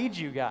 Like, I need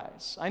you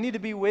guys. I need to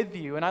be with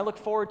you. And I look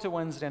forward to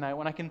Wednesday night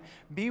when I can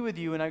be with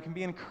you and I can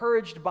be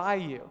encouraged by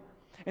you.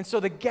 And so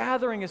the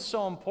gathering is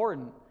so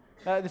important.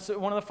 It's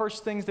one of the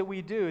first things that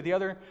we do. The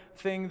other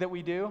thing that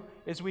we do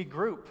is we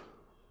group.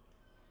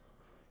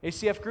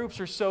 ACF groups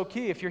are so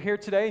key. If you're here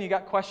today and you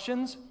got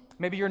questions,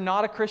 maybe you're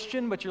not a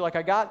Christian, but you're like,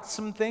 I got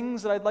some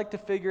things that I'd like to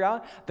figure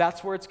out,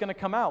 that's where it's going to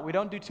come out. We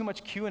don't do too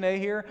much Q&A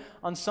here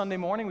on Sunday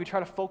morning. We try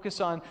to focus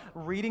on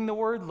reading the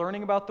Word,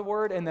 learning about the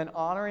Word, and then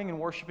honoring and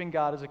worshiping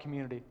God as a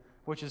community,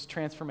 which is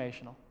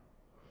transformational.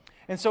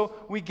 And so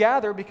we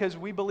gather because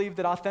we believe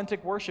that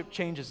authentic worship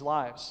changes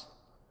lives.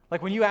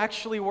 Like, when you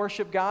actually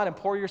worship God and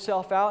pour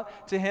yourself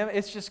out to Him,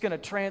 it's just going to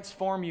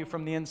transform you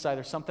from the inside.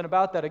 There's something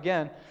about that,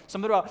 again,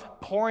 something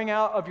about pouring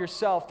out of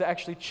yourself that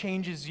actually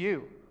changes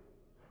you.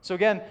 So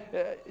again,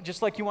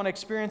 just like you want to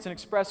experience and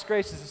express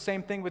grace, it's the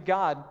same thing with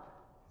God.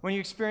 When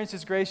you experience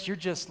His grace, you're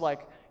just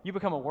like, you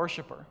become a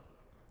worshiper.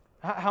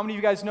 How many of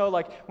you guys know,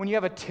 like, when you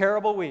have a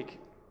terrible week,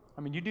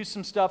 you do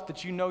some stuff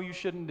that you know you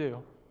shouldn't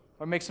do,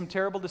 or make some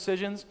terrible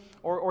decisions,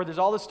 or there's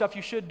all this stuff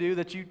you should do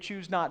that you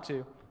choose not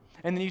to.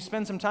 And then you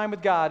spend some time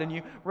with God and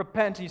you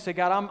repent and you say,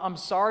 God, I'm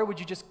sorry.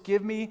 Would you just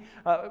give me,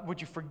 would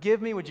you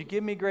forgive me? Would you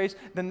give me grace?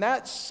 Then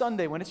that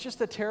Sunday, when it's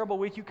just a terrible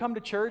week, you come to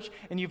church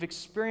and you've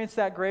experienced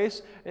that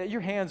grace,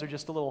 your hands are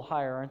just a little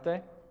higher, aren't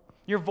they?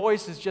 Your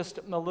voice is just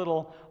a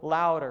little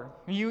louder.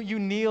 You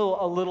kneel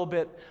a little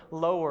bit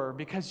lower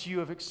because you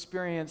have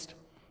experienced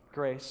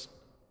grace.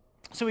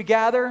 So we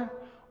gather.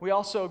 We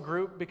also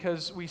group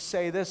because we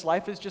say this: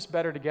 life is just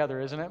better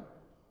together, isn't it?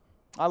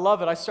 I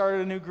love it. I started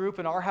a new group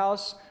in our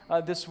house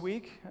this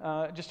week,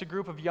 just a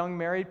group of young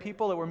married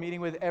people that we're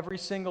meeting with every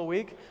single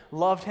week.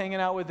 Loved hanging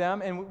out with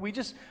them. And we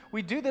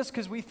do this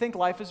because we think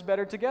life is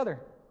better together.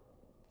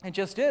 It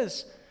just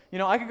is.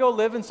 I could go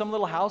live in some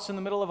little house in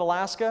the middle of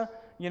Alaska,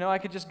 I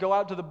could just go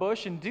out to the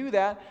bush and do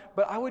that,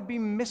 but I would be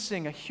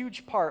missing a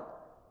huge part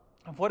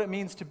of what it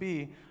means to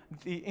be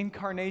the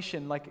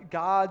incarnation, like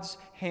God's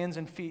hands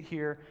and feet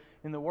here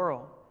in the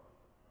world.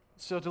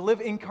 So to live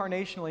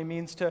incarnationally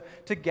means to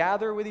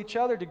gather with each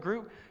other, to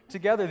group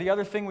together. The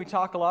other thing we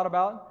talk a lot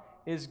about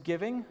is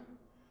giving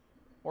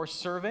or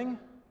serving.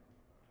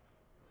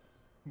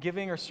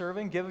 Giving or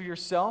serving. Give of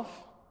yourself.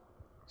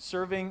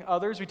 Serving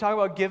others. We talk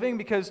about giving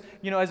because,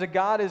 as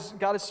God is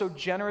so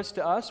generous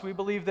to us, we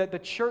believe that the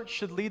church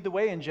should lead the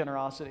way in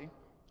generosity.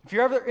 If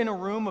you're ever in a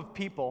room of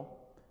people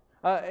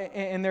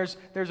and there's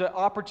an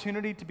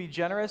opportunity to be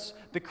generous,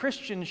 the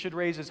Christian should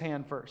raise his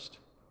hand first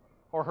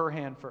or her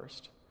hand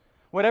first.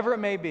 Whatever it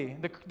may be,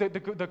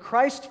 the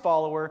Christ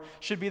follower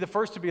should be the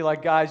first to be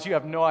like, guys, you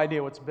have no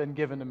idea what's been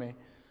given to me.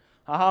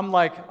 I'm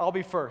like, I'll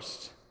be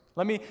first.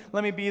 Let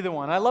me be the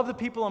one. I love the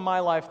people in my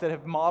life that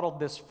have modeled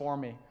this for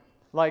me.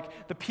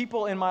 Like the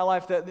people in my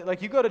life that,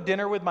 like, you go to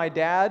dinner with my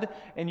dad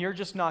and you're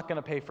just not going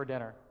to pay for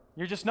dinner.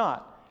 You're just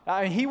not.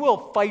 He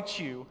will fight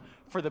you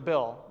for the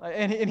bill,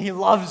 and he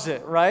loves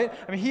it, right?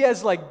 He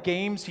has like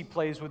games he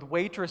plays with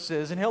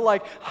waitresses, and he'll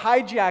like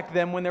hijack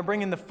them when they're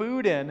bringing the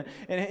food in,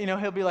 and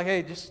he'll be like,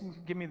 hey, just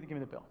give me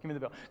the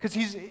bill, because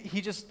he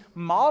just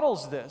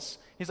models this.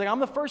 He's like, I'm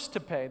the first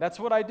to pay. That's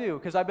what I do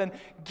because I've been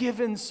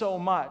given so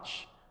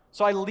much.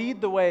 So I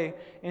lead the way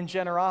in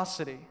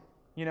generosity.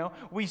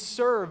 We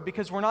serve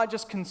because we're not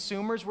just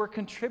consumers, we're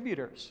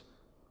contributors.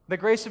 The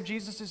grace of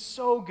Jesus is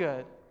so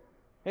good.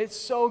 It's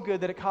so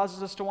good that it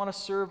causes us to want to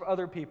serve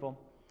other people.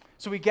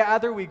 So we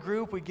gather, we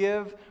group, we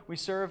give, we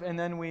serve, and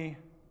then we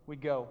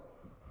go.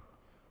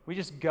 We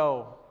just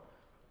go.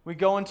 We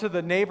go into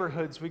the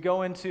neighborhoods. We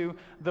go into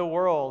the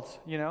world,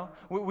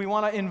 We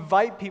want to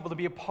invite people to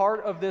be a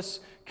part of this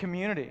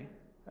community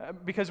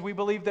because we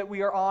believe that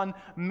we are on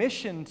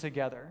mission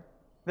together,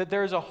 that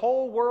there's a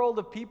whole world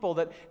of people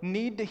that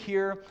need to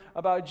hear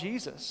about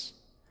Jesus.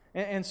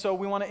 And so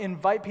we want to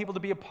invite people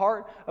to be a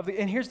part of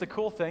and here's the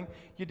cool thing.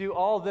 You do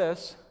all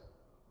this,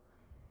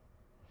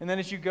 and then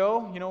as you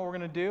go, you know what we're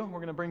going to do? We're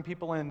going to bring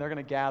people in. They're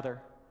going to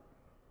gather.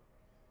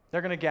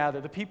 They're going to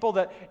gather. The people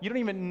that you don't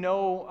even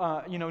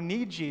know,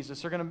 need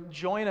Jesus are going to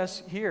join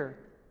us here.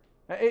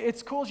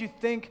 It's cool as you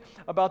think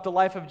about the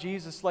life of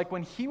Jesus. Like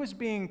when he was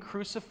being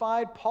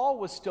crucified, Paul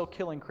was still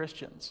killing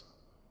Christians.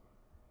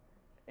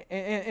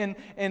 And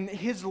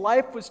his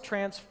life was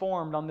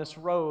transformed on this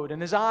road,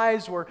 and his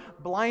eyes were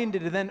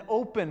blinded and then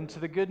opened to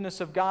the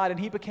goodness of God, and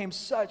he became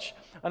such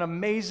an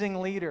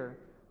amazing leader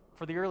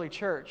for the early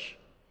church.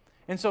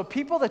 And so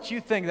people that you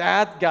think,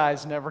 that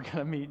guy's never going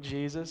to meet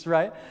Jesus,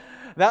 right?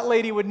 That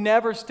lady would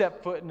never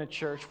step foot in a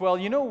church. Well,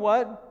 you know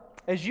what?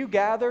 As you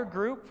gather,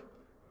 group,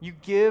 you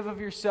give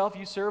of yourself,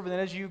 you serve, and then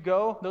as you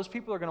go, those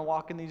people are going to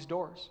walk in these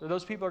doors, or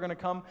those people are going to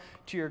come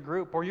to your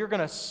group, or you're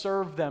going to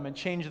serve them and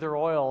change their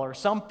oil or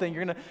something.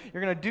 You're going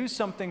to do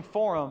something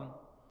for them.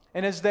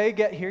 And as they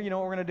get here, you know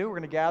what we're going to do? We're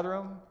going to gather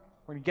them.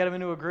 We're going to get them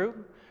into a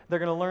group. They're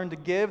going to learn to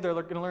give. They're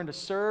going to learn to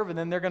serve, and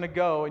then they're going to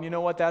go. And you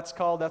know what that's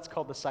called? That's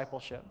called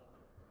discipleship.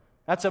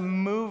 That's a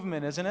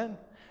movement, isn't it?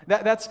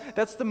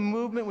 That's the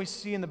movement we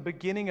see in the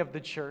beginning of the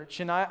church.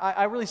 And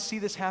I really see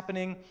this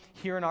happening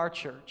here in our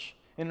church,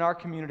 in our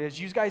community. As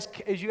you guys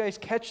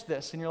catch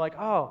this and you're like,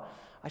 oh,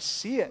 I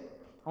see it.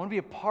 I want to be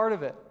a part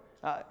of it.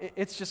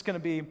 It's just going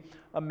to be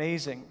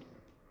amazing.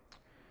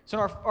 So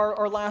in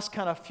our last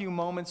kind of few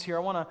moments here,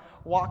 I want to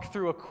walk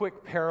through a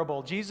quick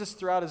parable. Jesus,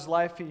 throughout his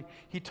life,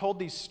 he told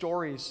these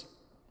stories.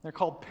 They're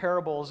called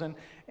parables.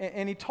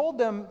 And he told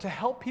them to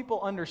help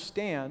people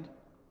understand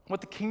what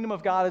the kingdom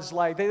of God is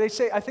like. They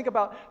say, I think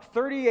about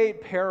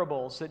 38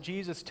 parables that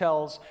Jesus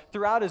tells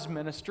throughout his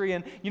ministry.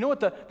 And you know what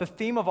the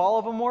theme of all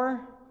of them were?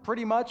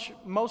 Pretty much,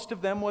 most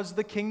of them was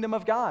the kingdom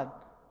of God.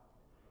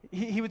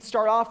 He would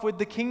start off with,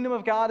 the kingdom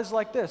of God is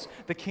like this.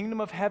 The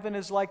kingdom of heaven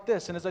is like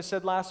this. And as I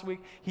said last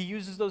week, he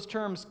uses those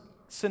terms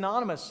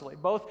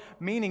synonymously, both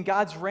meaning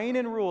God's reign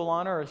and rule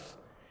on earth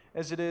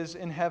as it is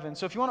in heaven.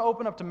 So if you want to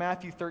open up to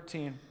Matthew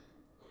 13,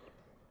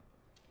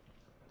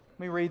 let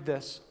me read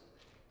this.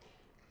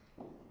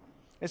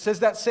 It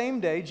says, that same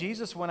day,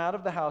 Jesus went out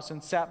of the house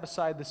and sat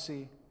beside the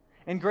sea,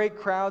 and great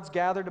crowds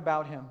gathered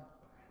about him,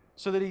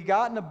 so that he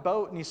got in a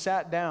boat and he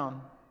sat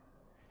down,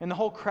 and the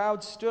whole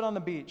crowd stood on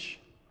the beach.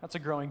 That's a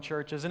growing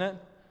church, isn't it?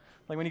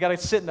 Like when you got to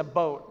sit in a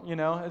boat,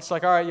 It's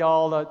like, all right,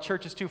 y'all, the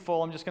church is too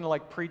full. I'm just going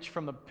to preach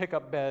from the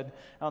pickup bed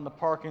out in the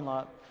parking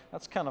lot.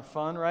 That's kind of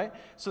fun, right?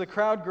 So the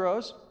crowd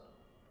grows.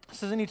 It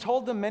says, and he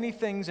told them many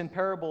things in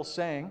parables,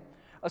 saying,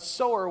 a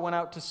sower went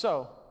out to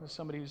sow. There's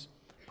somebody who's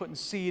putting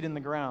seed in the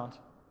ground.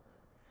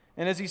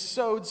 And as he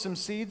sowed, some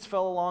seeds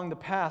fell along the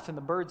path, and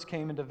the birds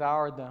came and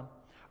devoured them.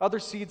 Other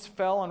seeds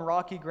fell on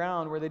rocky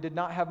ground where they did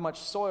not have much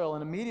soil,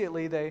 and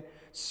immediately they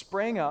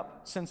sprang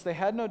up, since they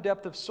had no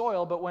depth of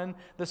soil, but when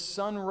the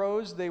sun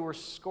rose, they were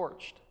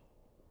scorched.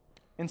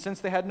 And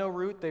since they had no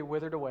root, they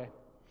withered away.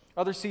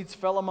 Other seeds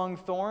fell among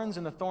thorns,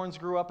 and the thorns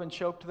grew up and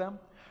choked them.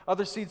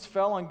 Other seeds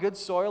fell on good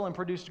soil and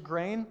produced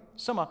grain,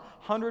 some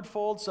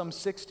 100-fold, some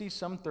 60,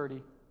 some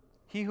 30.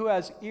 He who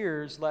has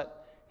ears, let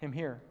him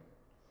hear.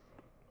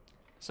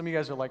 Some of you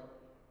guys are like,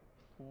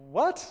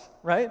 what?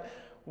 Right?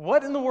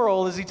 What in the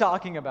world is he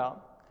talking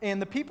about?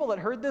 And the people that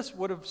heard this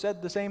would have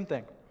said the same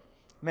thing.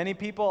 Many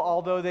people,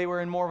 although they were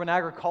in more of an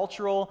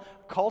agricultural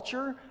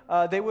culture,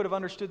 they would have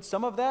understood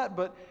some of that,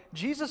 but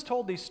Jesus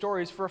told these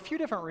stories for a few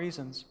different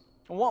reasons.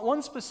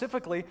 One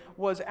specifically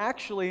was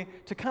actually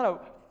to kind of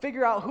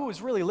figure out who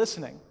was really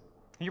listening.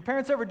 Your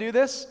parents ever do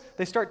this?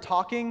 They start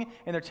talking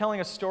and they're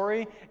telling a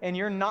story and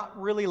you're not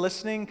really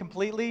listening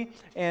completely,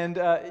 and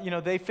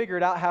they figure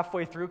it out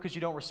halfway through because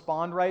you don't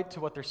respond right to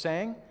what they're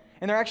saying.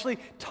 And they're actually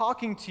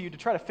talking to you to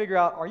try to figure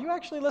out, are you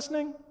actually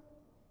listening?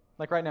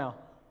 Like right now.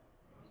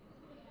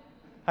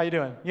 How you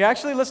doing? You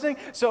actually listening?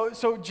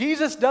 So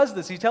Jesus does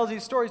this. He tells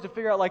these stories to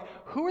figure out, like,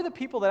 who are the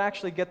people that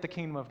actually get the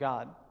kingdom of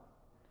God?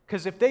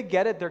 Because if they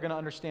get it, they're going to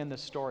understand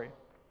this story.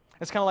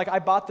 It's kind of like I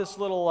bought this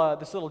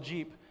little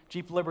Jeep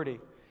Liberty.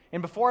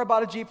 And before I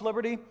bought a Jeep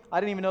Liberty, I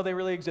didn't even know they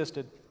really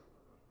existed.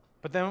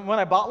 But then when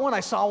I bought one,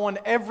 I saw one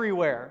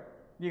everywhere.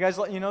 You guys,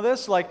 you know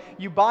this? Like,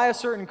 you buy a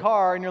certain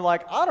car and you're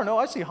like, I don't know,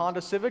 I see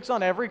Honda Civics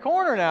on every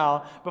corner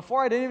now.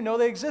 Before, I didn't even know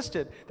they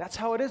existed. That's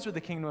how it is with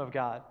the kingdom of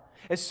God.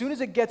 As soon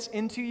as it gets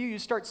into you, you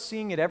start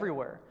seeing it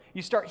everywhere.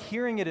 You start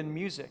hearing it in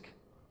music.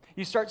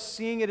 You start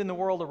seeing it in the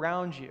world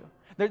around you.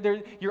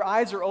 Your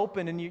eyes are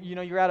open, and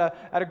you're at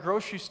a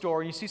grocery store,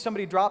 and you see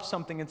somebody drop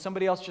something, and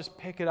somebody else just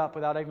pick it up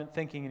without even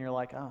thinking, and you're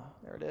like, oh,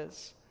 there it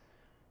is.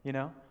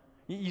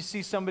 You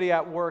see somebody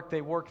at work,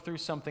 they work through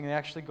something, they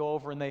actually go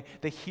over and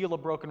they heal a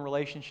broken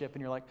relationship,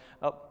 and you're like,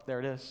 oh, there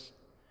it is.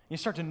 You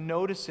start to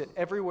notice it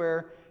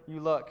everywhere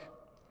you look.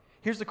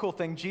 Here's the cool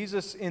thing.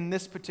 Jesus, in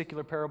this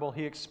particular parable,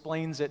 he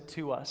explains it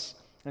to us.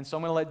 And so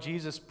I'm going to let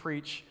Jesus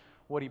preach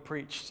what he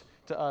preached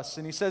to us.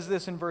 And he says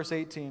this in verse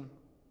 18.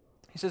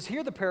 He says,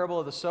 hear the parable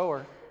of the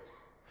sower.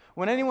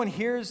 When anyone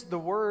hears the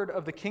word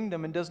of the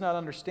kingdom and does not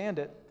understand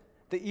it,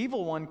 the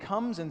evil one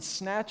comes and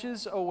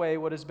snatches away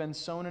what has been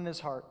sown in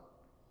his heart.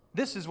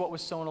 This is what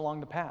was sown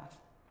along the path.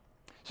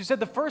 So he said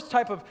the first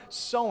type of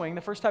sowing,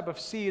 the first type of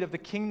seed of the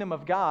kingdom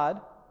of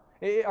God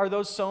are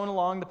those sown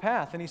along the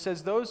path. And he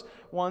says those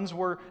ones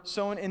were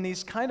sown in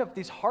these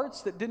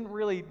hearts that didn't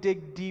really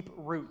dig deep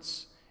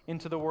roots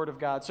into the word of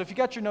God. So if you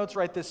got your notes,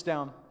 write this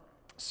down.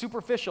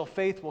 Superficial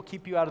faith will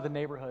keep you out of the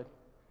neighborhood.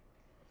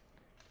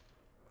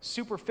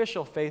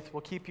 Superficial faith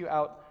will keep you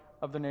out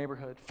of the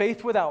neighborhood.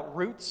 Faith without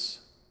roots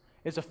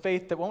is a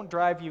faith that won't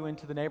drive you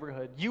into the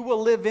neighborhood. You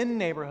will live in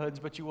neighborhoods,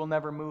 but you will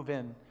never move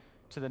in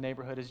to the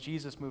neighborhood as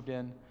Jesus moved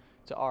in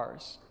to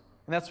ours.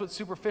 And that's what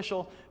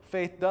superficial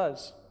faith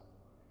does.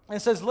 And it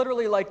says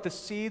literally like the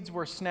seeds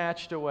were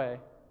snatched away,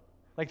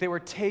 like they were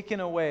taken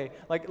away,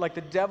 like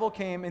the devil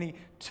came and he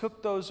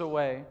took those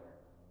away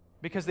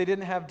because they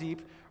didn't have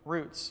deep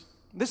roots.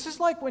 This is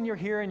like when you're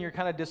here and you're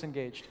kind of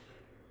disengaged.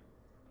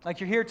 Like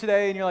you're here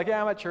today and you're like,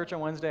 yeah, I'm at church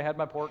on Wednesday, I had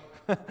my pork,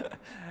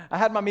 I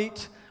had my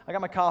meat, I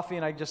got my coffee,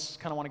 and I just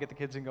kind of want to get the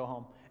kids and go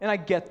home. And I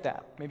get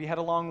that. Maybe you had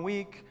a long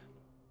week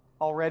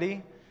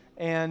already,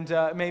 and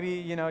maybe,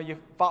 you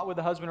fought with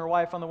a husband or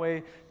wife on the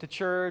way to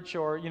church,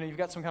 or, you've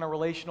got some kind of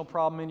relational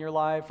problem in your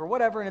life or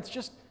whatever, and it's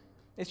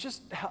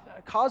just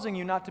causing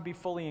you not to be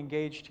fully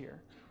engaged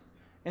here.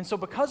 And so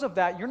because of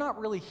that, you're not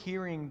really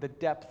hearing the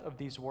depth of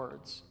these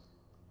words.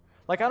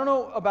 Like, I don't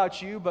know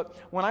about you, but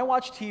when I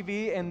watch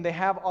TV and they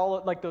have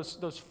all like those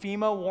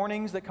FEMA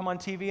warnings that come on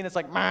TV and it's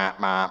like, mop,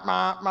 mop,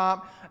 mop,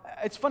 mop.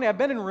 It's funny, I've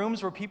been in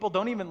rooms where people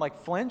don't even like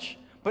flinch,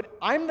 but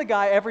I'm the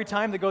guy every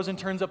time that goes and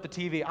turns up the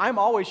TV. I'm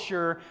always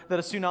sure that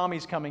a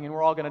tsunami's coming and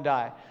we're all going to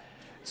die.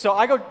 So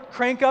I go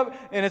crank up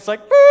and it's like,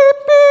 beep,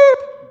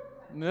 beep.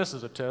 And this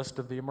is a test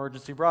of the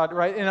emergency broad,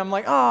 right? And I'm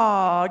like,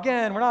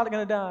 again, we're not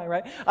going to die,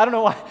 right? I don't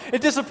know why.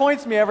 It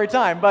disappoints me every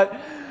time, but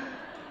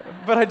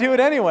I do it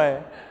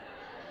anyway.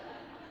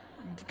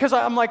 Because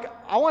I'm like,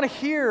 I want to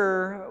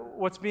hear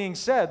what's being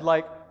said.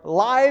 Like,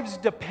 lives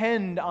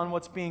depend on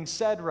what's being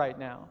said right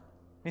now.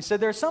 And he said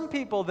there are some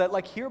people that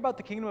like hear about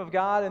the kingdom of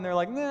God and they're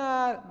like,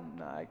 nah,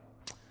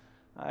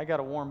 I got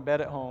a warm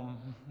bed at home.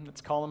 It's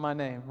calling my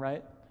name,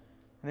 right?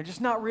 And they're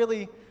just not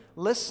really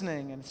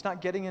listening, and it's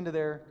not getting into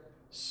their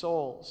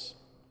souls.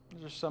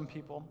 Those are some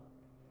people.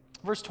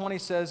 Verse 20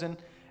 says, and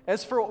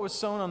as for what was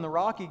sown on the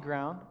rocky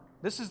ground,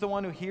 this is the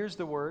one who hears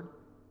the word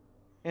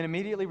and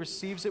immediately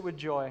receives it with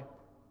joy.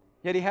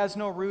 Yet he has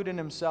no root in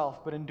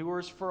himself, but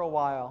endures for a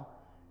while.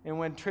 And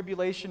when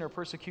tribulation or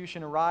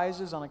persecution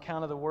arises on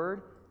account of the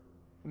word,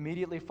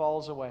 immediately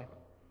falls away.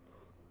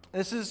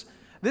 This is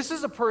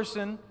a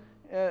person,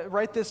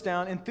 write this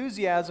down,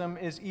 enthusiasm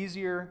is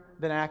easier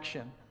than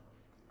action.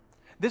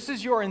 This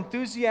is your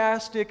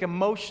enthusiastic,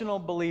 emotional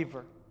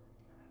believer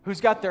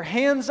who's got their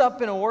hands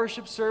up in a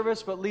worship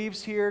service but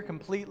leaves here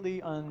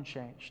completely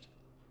unchanged.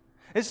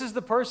 This is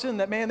the person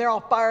that, man, they're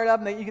all fired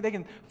up and they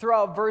can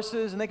throw out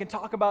verses and they can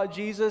talk about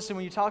Jesus. And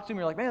when you talk to them,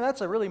 you're like, man,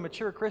 that's a really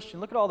mature Christian.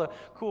 Look at all the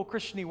cool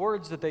Christian-y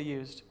words that they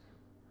used.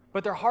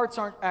 But their hearts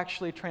aren't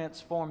actually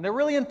transformed. They're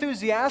really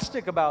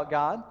enthusiastic about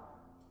God,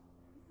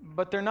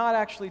 but they're not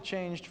actually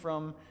changed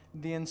from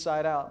the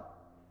inside out.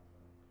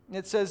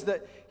 It says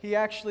that he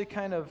actually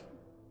kind of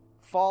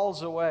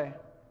falls away.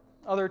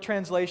 Other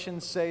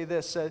translations say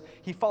this,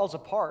 he falls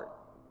apart.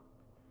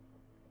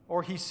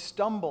 or he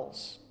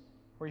stumbles,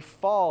 or he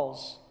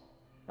falls.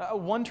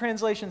 One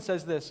translation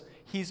says this,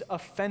 he's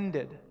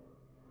offended.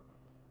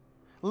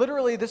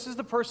 Literally, this is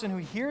the person who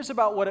hears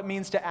about what it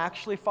means to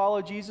actually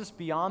follow Jesus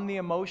beyond the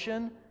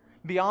emotion,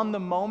 beyond the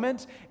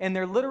moment, and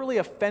they're literally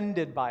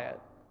offended by it.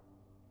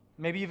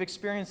 Maybe you've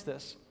experienced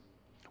this,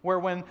 where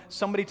when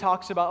somebody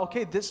talks about,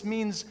 okay, this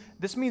means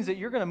that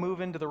you're going to move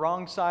into the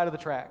wrong side of the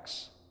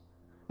tracks.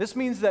 This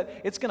means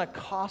that it's going to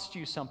cost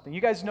you something.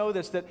 You guys know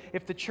this, that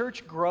if the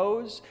church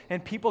grows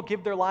and people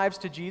give their lives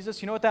to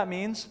Jesus, you know what that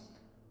means?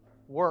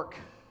 Work.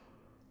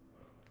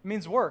 It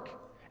means work.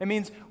 It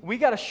means we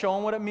got to show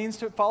them what it means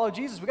to follow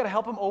Jesus. We got to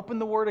help them open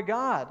the Word of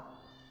God.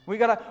 We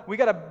got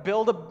to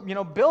build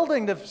a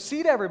building to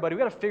seat everybody. We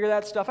got to figure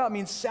that stuff out. It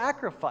means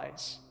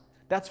sacrifice.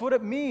 That's what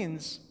it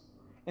means.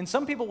 And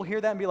some people will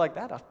hear that and be like,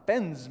 that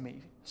offends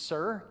me,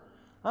 sir.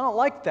 I don't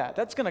like that.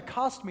 That's going to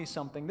cost me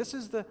something. This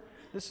is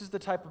the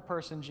type of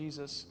person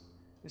Jesus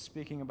is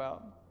speaking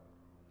about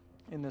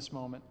in this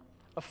moment.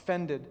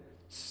 Offended,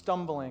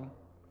 stumbling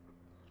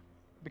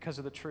because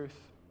of the truth.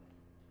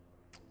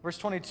 Verse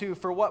 22,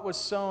 for what was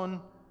sown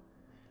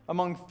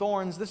among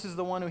thorns, this is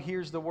the one who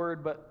hears the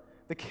word, but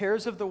the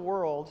cares of the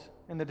world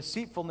and the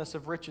deceitfulness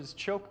of riches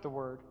choke the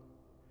word,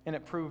 and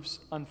it proves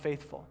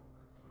unfaithful.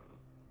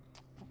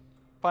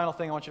 Final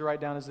thing I want you to write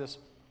down is this.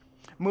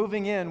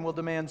 Moving in will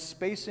demand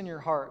space in your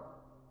heart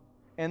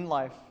and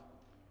life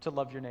to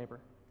love your neighbor.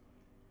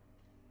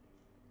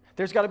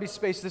 There's got to be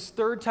space. This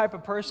third type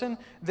of person,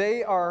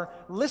 they are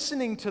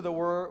listening to the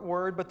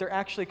word, but they're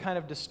actually kind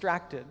of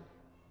distracted.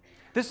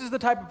 This is the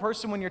type of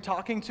person when you're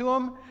talking to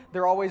them,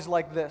 they're always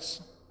like this.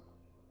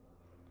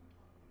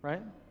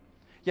 Right?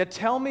 Yeah,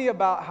 tell me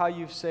about how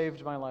you've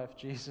saved my life,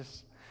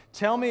 Jesus.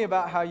 Tell me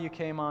about how you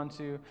came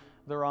onto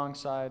the wrong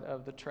side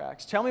of the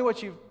tracks. Tell me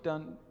what you've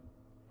done.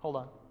 Hold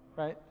on,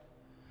 right?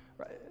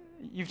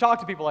 You've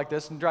talked to people like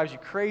this and it drives you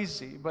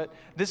crazy, but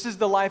this is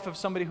the life of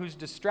somebody who's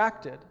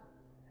distracted.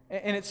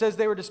 And it says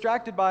they were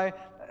distracted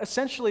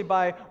essentially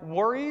by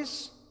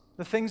worries,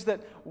 the things that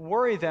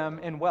worry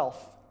them, and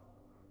wealth.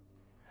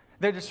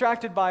 They're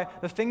distracted by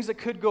the things that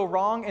could go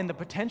wrong and the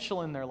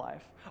potential in their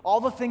life. All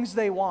the things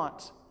they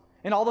want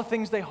and all the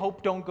things they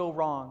hope don't go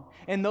wrong.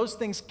 And those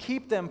things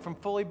keep them from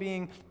fully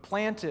being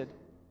planted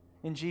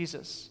in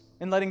Jesus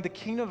and letting the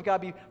kingdom of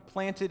God be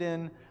planted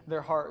in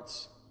their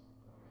hearts.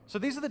 So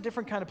these are the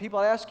different kind of people.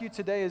 I ask you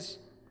today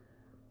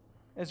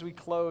as we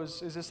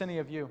close, is this any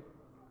of you?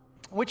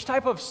 Which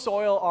type of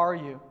soil are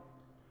you?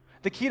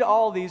 The key to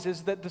all of these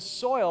is that the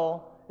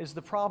soil is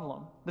the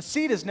problem. The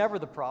seed is never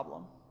the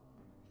problem.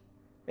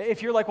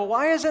 If you're like, well,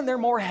 why isn't there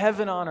more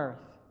heaven on earth?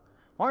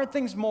 Why aren't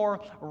things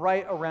more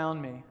right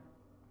around me?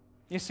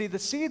 You see, the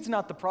seed's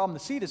not the problem. The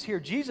seed is here.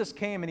 Jesus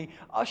came and he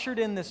ushered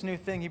in this new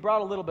thing. He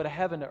brought a little bit of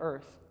heaven to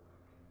earth.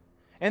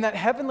 And that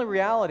heavenly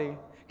reality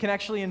can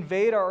actually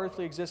invade our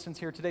earthly existence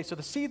here today. So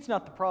the seed's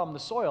not the problem. The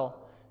soil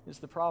is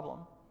the problem.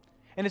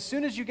 And as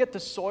soon as you get the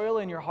soil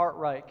in your heart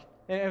right,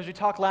 and as we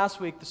talked last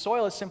week, the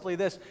soil is simply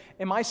this.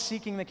 Am I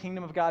seeking the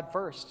kingdom of God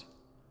first?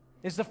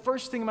 Is the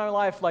first thing in my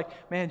life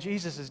like, man,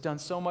 Jesus has done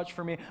so much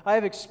for me. I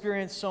have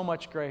experienced so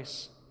much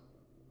grace.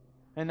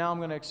 And now I'm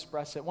going to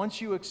express it.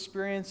 Once you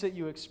experience it,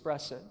 you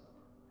express it.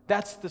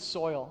 That's the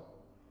soil.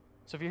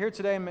 So if you're here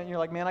today and you're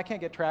like, man, I can't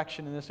get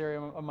traction in this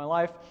area of my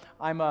life.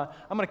 I'm an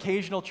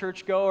occasional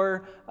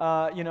churchgoer.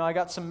 I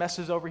got some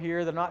messes over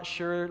here that I'm not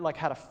sure like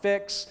how to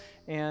fix,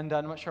 and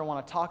I'm not sure I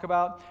want to talk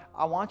about.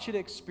 I want you to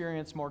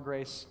experience more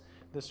grace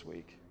this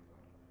week.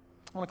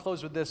 I want to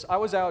close with this. I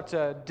was out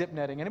dip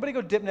netting. Anybody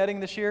go dip netting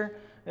this year?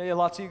 Yeah,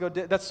 lots of you go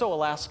dip. That's so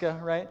Alaska,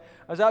 right?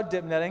 I was out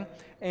dip netting,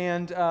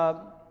 and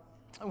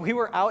we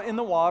were out in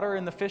the water,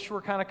 and the fish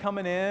were kind of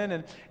coming in,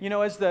 and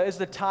as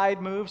the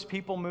tide moves,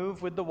 people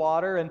move with the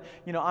water, and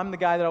I'm the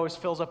guy that always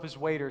fills up his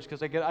waders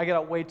because I get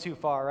out way too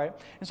far, right?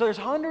 And so there's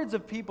hundreds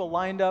of people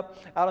lined up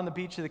out on the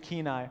beach of the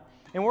Kenai,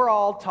 and we're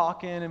all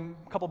talking, and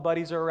a couple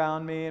buddies are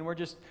around me, and we're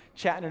just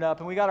chatting it up,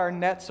 and we got our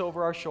nets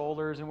over our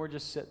shoulders, and we're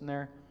just sitting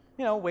there,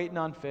 waiting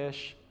on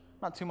fish,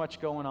 not too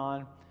much going on.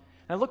 And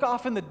I look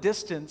off in the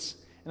distance,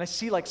 and I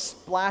see like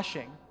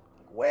splashing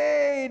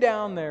way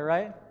down there,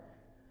 right?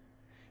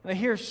 And I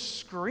hear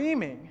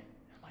screaming,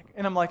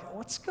 and I'm like,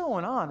 what's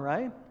going on,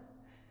 right?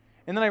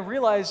 And then I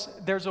realize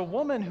there's a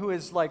woman who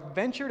has like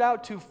ventured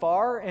out too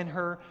far, and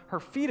her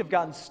feet have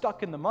gotten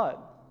stuck in the mud.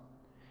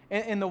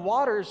 And the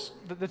water's,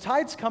 the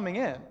tide's coming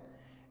in,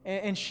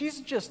 and she's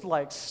just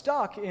like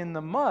stuck in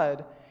the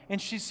mud, and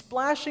she's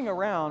splashing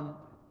around,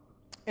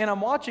 and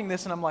I'm watching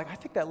this, and I'm like, I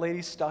think that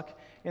lady's stuck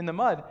in the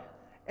mud,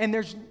 and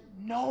there's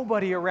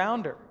nobody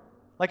around her.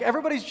 Like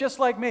everybody's just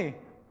like me,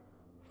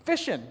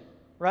 fishing,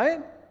 right?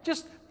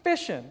 Just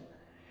fishing.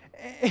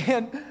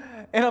 And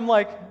I'm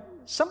like,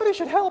 somebody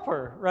should help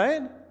her,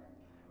 right?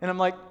 And I'm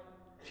like,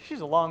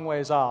 she's a long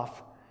ways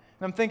off.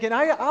 And I'm thinking,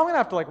 I'm going to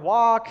have to like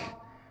walk,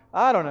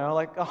 I don't know,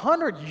 like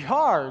 100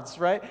 yards,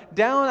 right?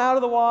 Down out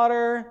of the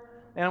water,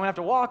 and I'm going to have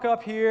to walk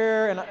up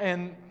here,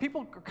 and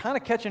people are kind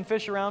of catching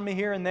fish around me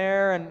here and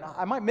there, and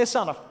I might miss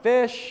on a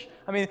fish.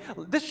 I mean,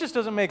 this just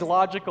doesn't make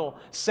logical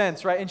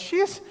sense, right? And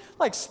she's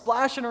like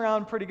splashing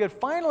around pretty good.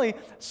 Finally,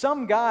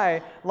 some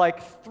guy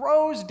like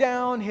throws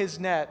down his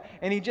net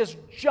and he just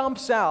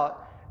jumps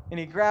out and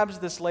he grabs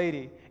this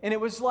lady. And it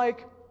was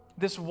like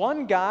this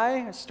one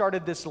guy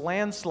started this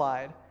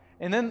landslide.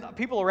 And then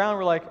people around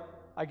were like,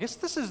 I guess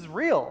this is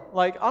real.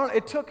 Like,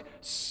 it took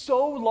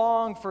so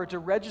long for it to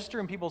register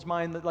in people's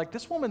mind that like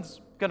this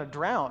woman's going to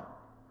drown.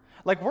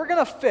 Like, we're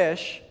going to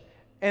fish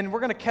and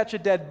we're going to catch a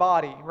dead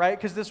body, right?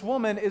 Because this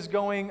woman is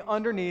going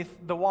underneath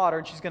the water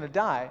and she's going to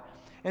die.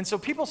 And so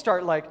people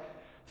start like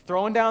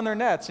throwing down their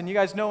nets. And you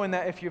guys know in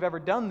that if you've ever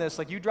done this,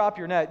 like you drop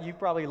your net, you've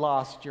probably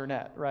lost your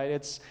net,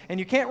 right? And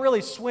you can't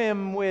really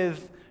swim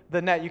with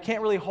the net. You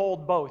can't really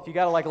hold both. You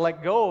got to like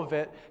let go of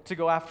it to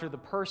go after the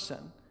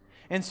person.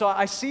 And so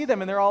I see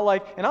them and they're all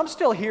like, and I'm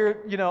still here,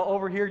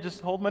 over here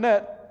just hold my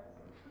net.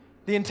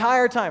 The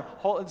entire time.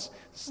 This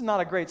is not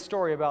a great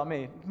story about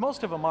me.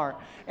 Most of them aren't.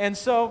 And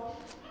so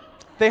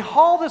they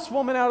haul this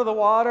woman out of the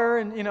water,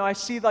 and, I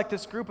see like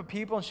this group of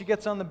people, and she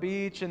gets on the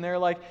beach, and they're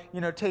like,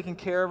 taking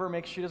care of her,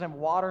 make sure she doesn't have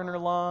water in her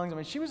lungs. I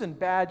mean, she was in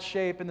bad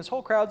shape, and this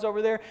whole crowd's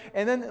over there.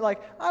 And then,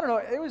 like, I don't know,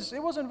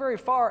 it wasn't very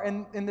far,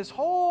 and this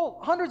whole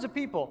hundreds of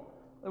people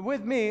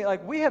with me,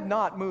 like, we have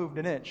not moved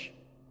an inch.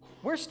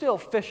 We're still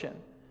fishing.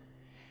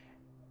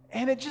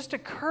 And it just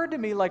occurred to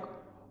me, like,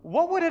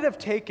 what would it have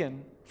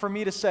taken for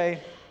me to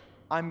say,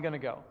 I'm going to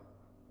go?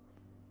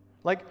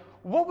 Like,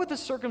 what would the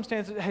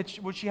circumstances,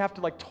 would she have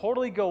to like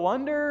totally go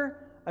under?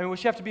 I mean, would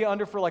she have to be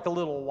under for like a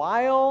little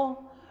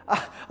while?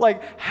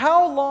 Like,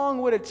 how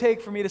long would it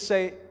take for me to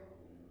say,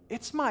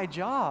 it's my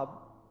job.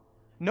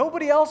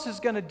 Nobody else is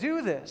going to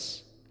do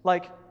this.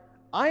 Like,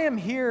 I am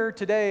here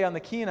today on the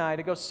Kenai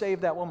to go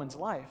save that woman's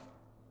life.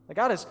 Like,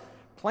 God has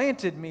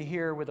planted me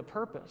here with a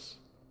purpose.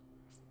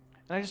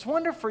 And I just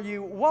wonder for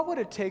you, what would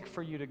it take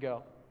for you to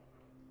go?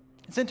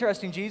 It's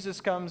interesting, Jesus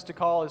comes to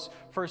call his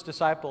first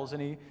disciples,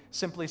 and he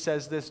simply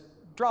says this,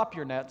 drop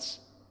your nets,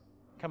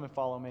 come and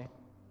follow me.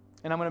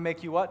 And I'm going to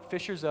make you what?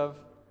 Fishers of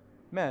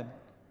men.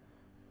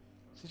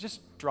 So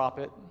just drop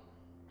it.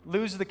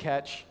 Lose the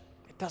catch.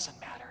 It doesn't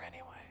matter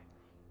anyway.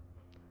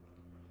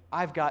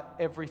 I've got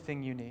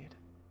everything you need.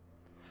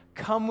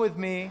 Come with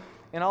me,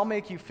 and I'll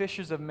make you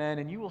fishers of men,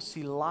 and you will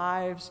see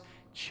lives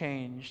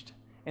changed.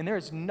 And there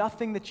is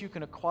nothing that you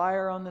can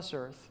acquire on this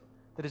earth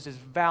that is as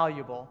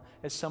valuable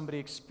as somebody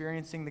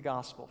experiencing the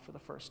gospel for the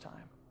first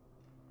time.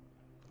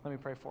 Let me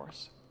pray for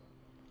us.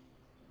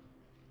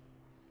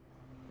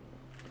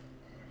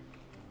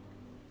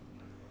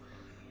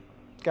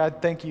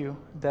 God, thank you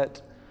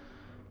that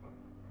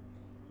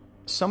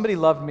somebody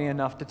loved me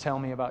enough to tell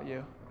me about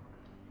you.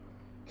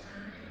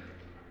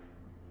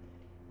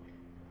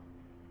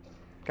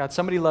 God,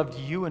 somebody loved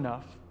you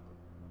enough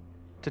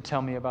to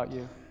tell me about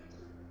you.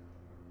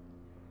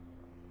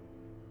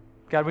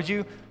 God, would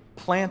you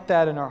plant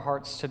that in our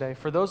hearts today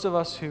for those of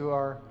us who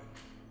are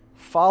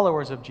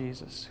followers of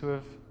Jesus, who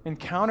have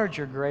encountered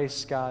your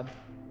grace, God,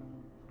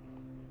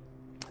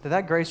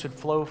 that grace would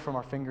flow from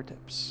our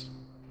fingertips.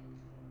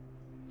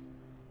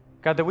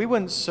 God, that we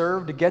wouldn't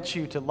serve to get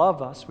you to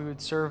love us, we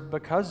would serve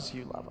because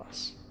you love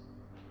us.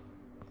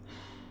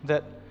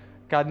 That,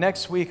 God,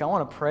 next week I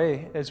want to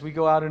pray as we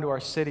go out into our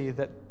city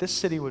that this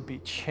city would be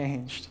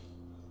changed.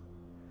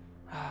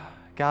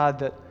 God,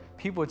 that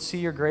people would see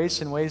your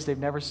grace in ways they've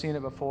never seen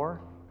it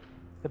before.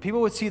 That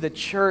people would see the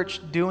church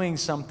doing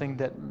something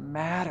that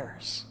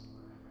matters.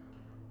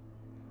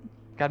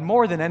 God,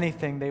 more than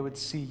anything, they would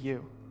see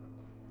you.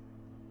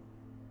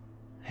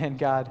 And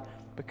God,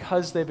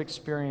 because they've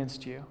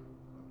experienced you,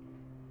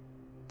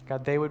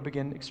 God, they would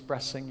begin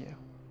expressing you.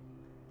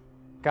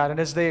 God, and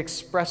as they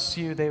express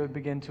you, they would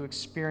begin to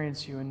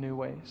experience you in new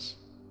ways.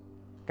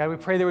 God, we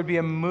pray there would be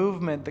a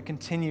movement that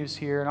continues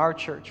here in our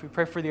church. We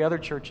pray for the other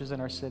churches in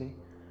our city.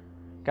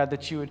 God,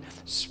 that you would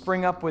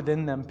spring up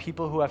within them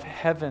people who have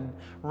heaven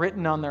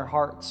written on their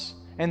hearts,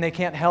 and they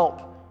can't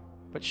help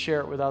but share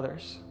it with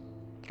others.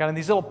 God, and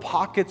these little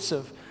pockets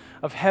of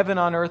heaven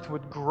on earth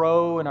would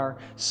grow in our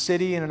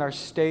city and in our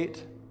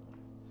state.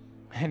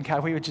 And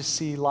God, we would just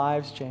see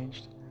lives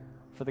changed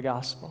for the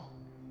gospel.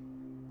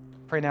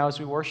 Pray now as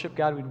we worship,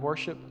 God, we'd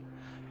worship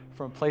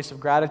from a place of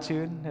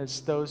gratitude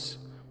as those,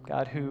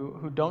 God,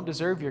 who don't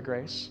deserve your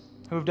grace,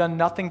 who have done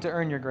nothing to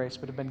earn your grace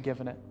but have been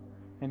given it.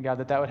 And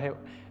God, that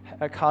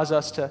would cause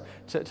us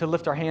to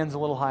lift our hands a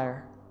little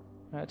higher,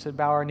 to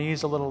bow our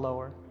knees a little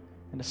lower,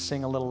 and to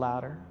sing a little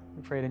louder.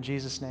 We pray it in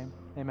Jesus' name.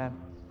 Amen.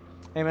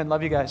 Amen.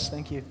 Love you guys.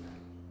 Thank you.